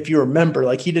 If you remember,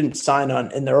 like he didn't sign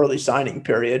on in the early signing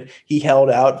period. He held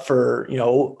out for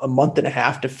a month and a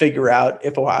half to figure out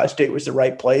if Ohio State was the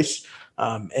right place,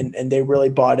 and they really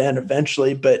bought in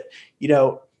eventually. But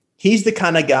he's the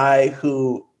kind of guy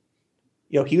who.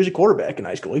 He was a quarterback in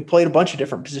high school. He played a bunch of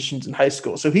different positions in high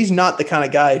school. So he's not the kind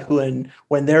of guy who,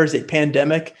 when there's a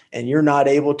pandemic and you're not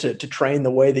able to train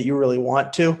the way that you really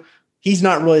want to, he's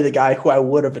not really the guy who I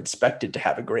would have expected to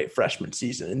have a great freshman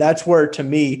season. And that's where, to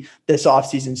me, this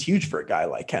offseason is huge for a guy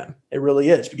like him. It really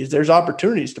is, because there's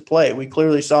opportunities to play. We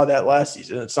clearly saw that last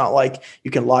season. It's not like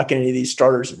you can lock any of these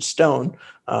starters in stone.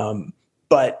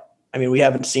 But I mean, we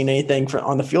haven't seen anything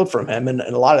on the field from him. And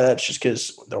a lot of that's just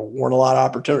because there weren't a lot of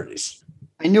opportunities.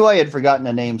 I knew I had forgotten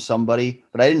to name somebody,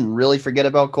 but I didn't really forget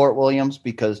about Court Williams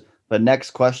because the next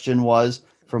question was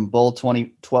from Bull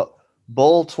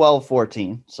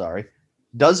 1214. Sorry.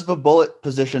 Does the bullet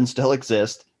position still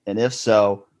exist? And if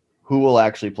so, who will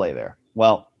actually play there?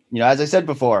 Well, as I said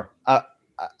before,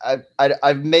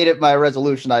 I've made it my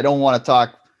resolution. I don't want to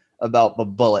talk about the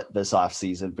bullet this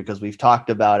offseason because we've talked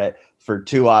about it for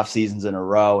 2 off seasons in a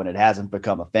row and it hasn't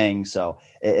become a thing. So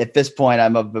at this point,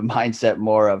 I'm of the mindset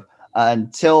more of,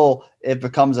 until it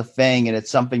becomes a thing and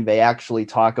it's something they actually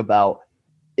talk about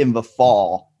in the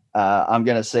fall, I'm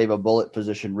going to say the bullet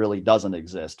position really doesn't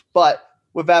exist. But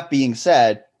with that being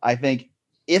said, I think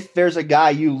if there's a guy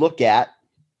you look at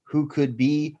who could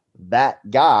be that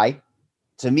guy,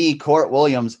 to me, Court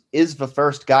Williams is the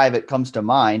first guy that comes to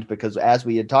mind because as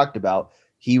we had talked about,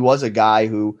 he was a guy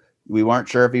who we weren't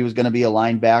sure if he was going to be a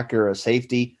linebacker or a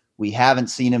safety. We haven't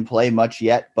seen him play much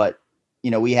yet, but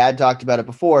we had talked about it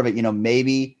before, but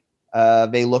maybe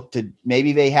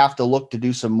they have to look to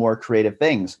do some more creative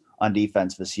things on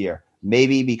defense this year.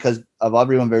 Maybe because of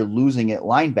everyone they're losing at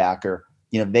linebacker,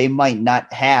 they might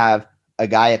not have a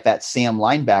guy at that Sam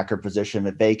linebacker position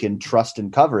that they can trust in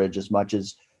coverage as much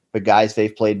as the guys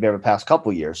they've played there the past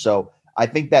couple years. So I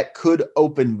think that could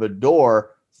open the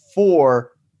door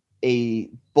for a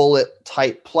bullet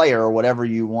type player or whatever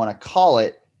you want to call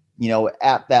it,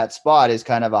 at that spot is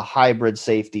kind of a hybrid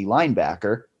safety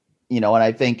linebacker, and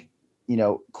I think,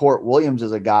 Court Williams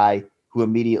is a guy who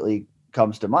immediately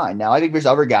comes to mind. Now, I think there's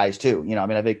other guys too.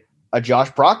 I think a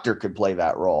Josh Proctor could play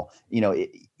that role.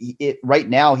 Right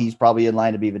now he's probably in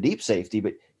line to be the deep safety,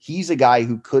 but he's a guy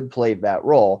who could play that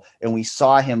role. And we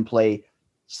saw him play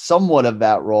somewhat of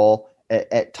that role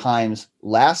at times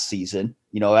last season.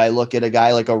 I look at a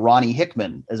guy like a Ronnie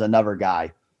Hickman as another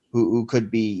guy who could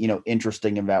be,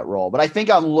 interesting in that role. But I think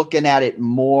I'm looking at it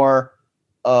more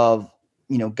of,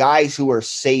 guys who are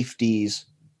safeties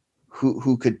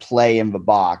who could play in the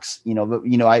box.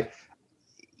 The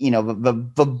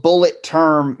bullet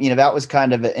term, that was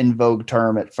kind of an in vogue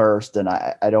term at first. And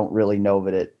I don't really know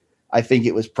that I think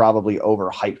it was probably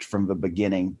overhyped from the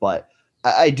beginning. But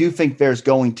I do think there's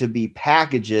going to be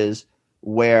packages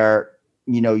where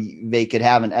they could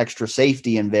have an extra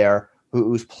safety in there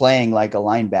who's playing like a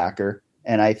linebacker.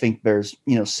 And I think there's,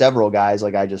 several guys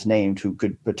like I just named who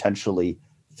could potentially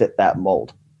fit that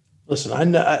mold. Listen, I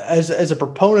know, as a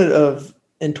proponent of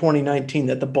in 2019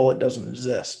 that the bullet doesn't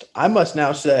exist, I must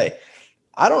now say,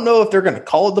 I don't know if they're going to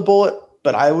call it the bullet,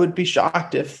 but I would be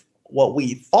shocked if what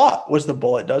we thought was the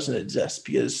bullet doesn't exist,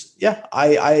 because I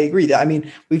agree that,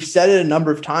 we've said it a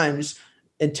number of times,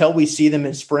 until we see them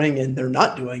in spring and they're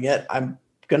not doing it, I'm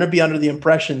going to be under the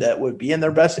impression that it would be in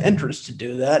their best interest to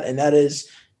do that. And that is,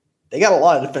 they got a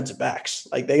lot of defensive backs.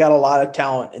 Like, they got a lot of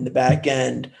talent in the back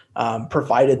end,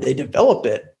 provided they develop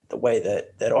it the way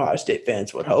that Ohio State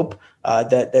fans would hope,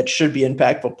 that should be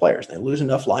impactful players. They lose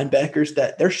enough linebackers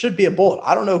that there should be a bullet.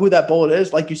 I don't know who that bullet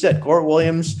is. Like you said, Gore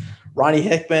Williams, Ronnie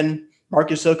Hickman,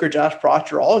 Marcus Hooker, Josh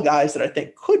Proctor, all guys that I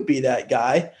think could be that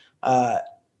guy. But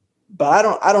I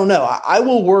don't know. I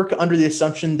will work under the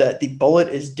assumption that the bullet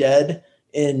is dead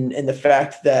in the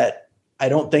fact that I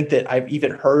don't think that I've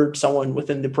even heard someone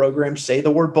within the program say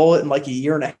the word bullet in like a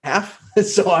year and a half.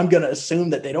 So I'm going to assume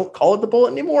that they don't call it the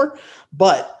bullet anymore.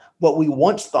 But what we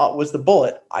once thought was the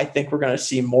bullet, I think we're going to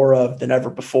see more of than ever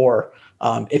before,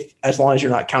 as long as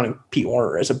you're not counting Pete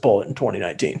Werner as a bullet in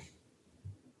 2019.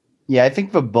 Yeah, I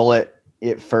think the bullet,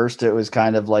 at first, it was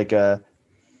kind of like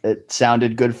it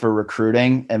sounded good for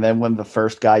recruiting. And then when the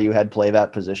first guy you had play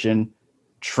that position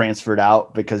transferred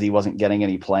out because he wasn't getting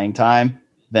any playing time,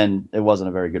 then it wasn't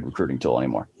a very good recruiting tool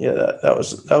anymore. Yeah, that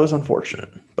was unfortunate.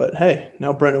 But hey,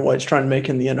 now Brendan White's trying to make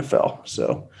it in the NFL.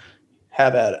 So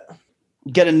have at it.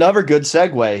 Get another good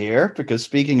segue here, because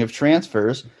speaking of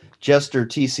transfers, Jester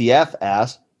TCF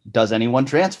asks, does anyone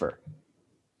transfer?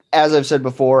 As I've said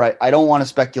before, I don't want to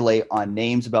speculate on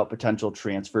names about potential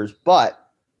transfers, but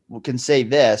we can say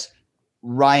this.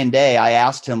 Ryan Day, I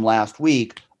asked him last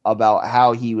week about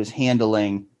how he was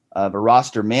handling the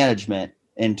roster management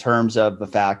in terms of the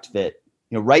fact that,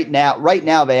 right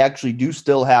now they actually do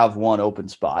still have one open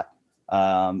spot.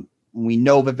 We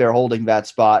know that they're holding that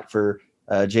spot for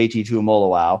JT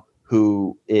Tuimoloau,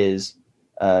 who is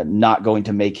not going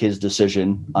to make his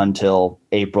decision until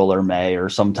April or May or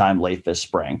sometime late this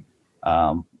spring.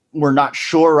 We're not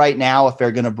sure right now if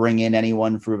they're going to bring in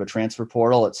anyone through the transfer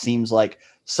portal. It seems like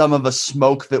some of the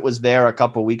smoke that was there a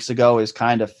couple of weeks ago is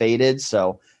kind of faded,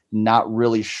 so not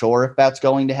really sure if that's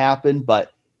going to happen.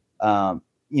 But, the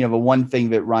one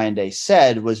thing that Ryan Day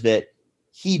said was that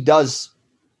he does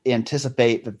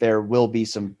anticipate that there will be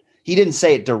some – he didn't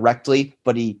say it directly,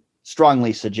 but he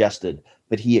strongly suggested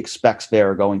that he expects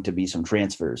there are going to be some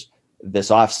transfers this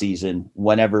offseason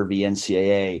whenever the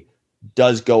NCAA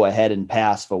does go ahead and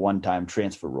pass the one-time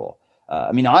transfer rule.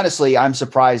 Honestly, I'm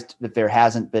surprised that there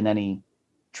hasn't been any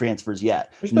transfers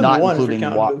yet. There's been not one including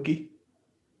Mookie.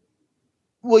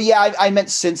 Well, yeah, I meant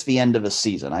since the end of the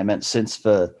season. I meant since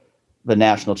the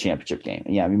national championship game.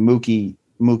 Yeah,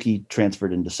 Mookie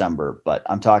transferred in December, but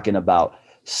I'm talking about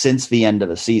since the end of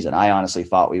the season. I honestly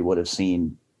thought we would have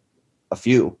seen a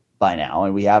few by now,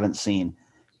 and we haven't seen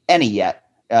any yet.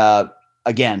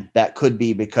 Again, that could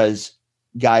be because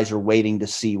guys are waiting to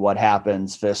see what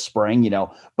happens this spring,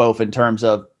 both in terms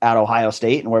of at Ohio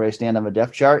State and where they stand on the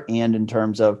depth chart, and in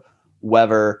terms of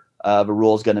whether the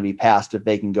rule is going to be passed if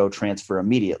they can go transfer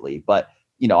immediately. But,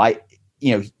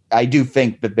 I do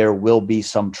think that there will be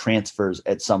some transfers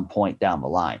at some point down the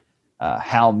line.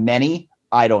 How many?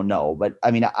 I don't know. But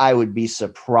I would be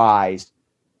surprised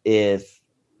if,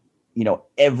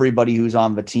 everybody who's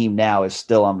on the team now is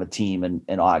still on the team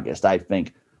in August. I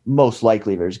think most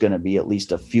likely there's going to be at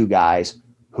least a few guys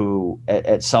who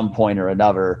at some point or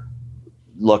another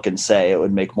look and say it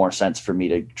would make more sense for me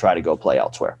to try to go play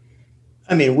elsewhere.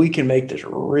 We can make this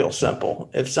real simple.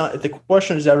 If the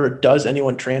question is ever, does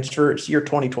anyone transfer? It's year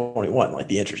 2021. Like,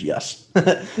 the answer is yes.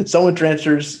 Someone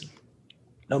transfers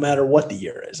no matter what the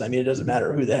year is. It doesn't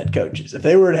matter who the head coach is. If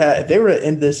they were to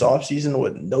end this offseason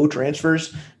with no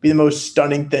transfers, it'd be the most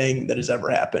stunning thing that has ever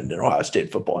happened in Ohio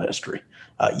State football history.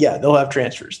 They'll have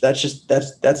transfers.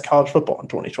 That's college football in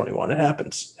 2021. It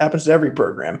happens to every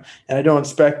program. And I don't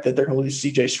expect that they're going to lose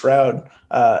CJ Stroud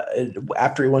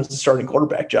after he wins the starting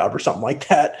quarterback job or something like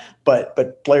that.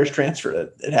 But players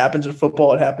transfer. It happens in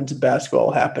football. It happens in basketball.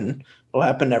 It'll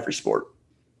happen in every sport.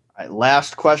 All right,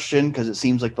 last question, because it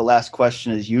seems like the last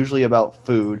question is usually about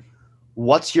food.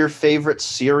 What's your favorite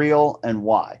cereal and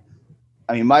why?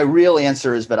 My real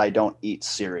answer is that I don't eat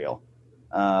cereal.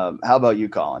 How about you,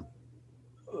 Colin?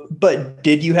 But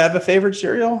did you have a favorite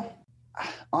cereal?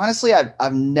 Honestly,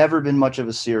 I've never been much of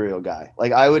a cereal guy.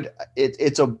 Like,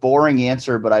 it's a boring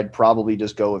answer, but I'd probably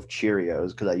just go with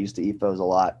Cheerios because I used to eat those a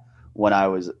lot when I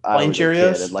was Plain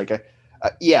Cheerios. A kid. And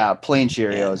Yeah, plain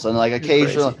Cheerios, and like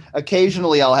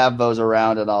occasionally I'll have those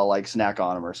around and I'll like snack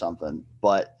on them or something.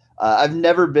 But I've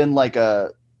never been like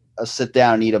a sit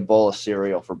down and eat a bowl of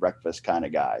cereal for breakfast kind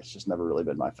of guy. It's just never really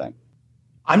been my thing.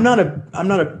 I'm not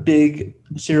a big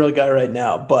cereal guy right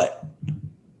now, but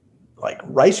like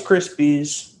Rice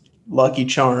Krispies, Lucky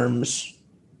Charms,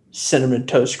 Cinnamon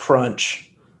Toast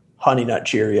Crunch, Honey Nut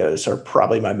Cheerios are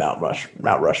probably my Mount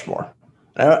Rushmore.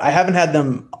 I haven't had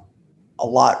them a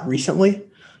lot recently,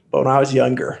 but when I was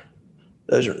younger,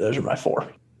 those are my four.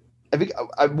 I think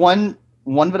one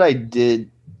that I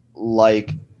did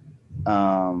like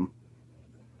for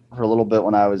a little bit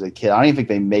when I was a kid. I don't even think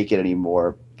they make it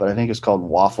anymore, but I think it's called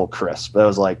Waffle Crisp. That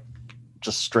was like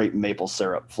just straight maple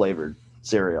syrup flavored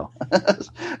cereal.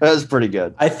 That was pretty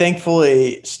good. I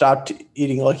thankfully stopped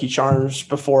eating Lucky Charms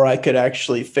before I could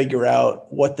actually figure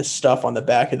out what the stuff on the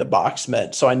back of the box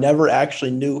meant. So I never actually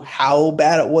knew how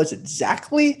bad it was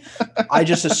exactly. I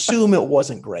just assume it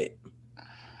wasn't great.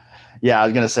 Yeah, I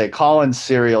was going to say Colin's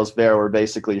cereals there were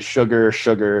basically sugar,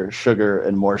 sugar, sugar,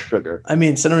 and more sugar. I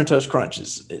mean, Cinnamon Toast Crunch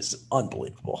is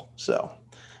unbelievable. So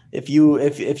if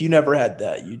you never had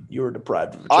that, you were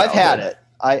deprived of a childhood. I've had it.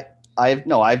 I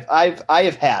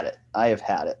have had it. I have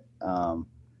had it.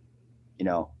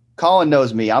 Colin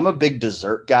knows me. I'm a big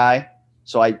dessert guy.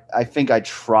 So I think I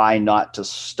try not to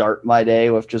start my day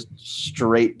with just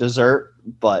straight dessert,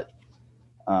 but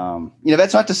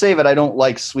that's not to say that I don't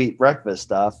like sweet breakfast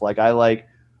stuff. Like I like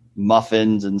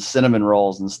muffins and cinnamon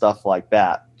rolls and stuff like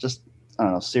that. Just, I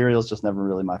don't know. Cereal's just never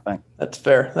really my thing. That's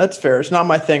fair. It's not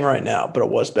my thing right now, but it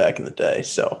was back in the day.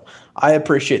 So I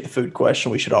appreciate the food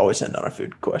question. We should always end on a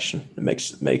food question. It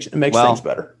makes things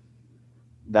better.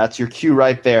 That's your cue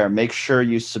right there. Make sure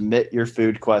you submit your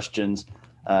food questions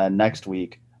next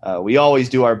week. We always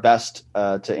do our best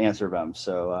to answer them.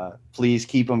 So please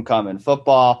keep them coming.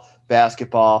 Football,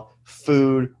 basketball,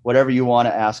 food, whatever you want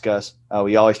to ask us.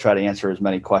 We always try to answer as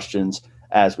many questions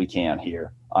as we can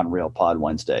here on Real Pod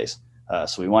Wednesdays.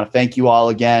 So we want to thank you all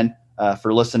again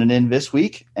for listening in this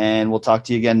week, and we'll talk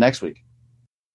to you again next week.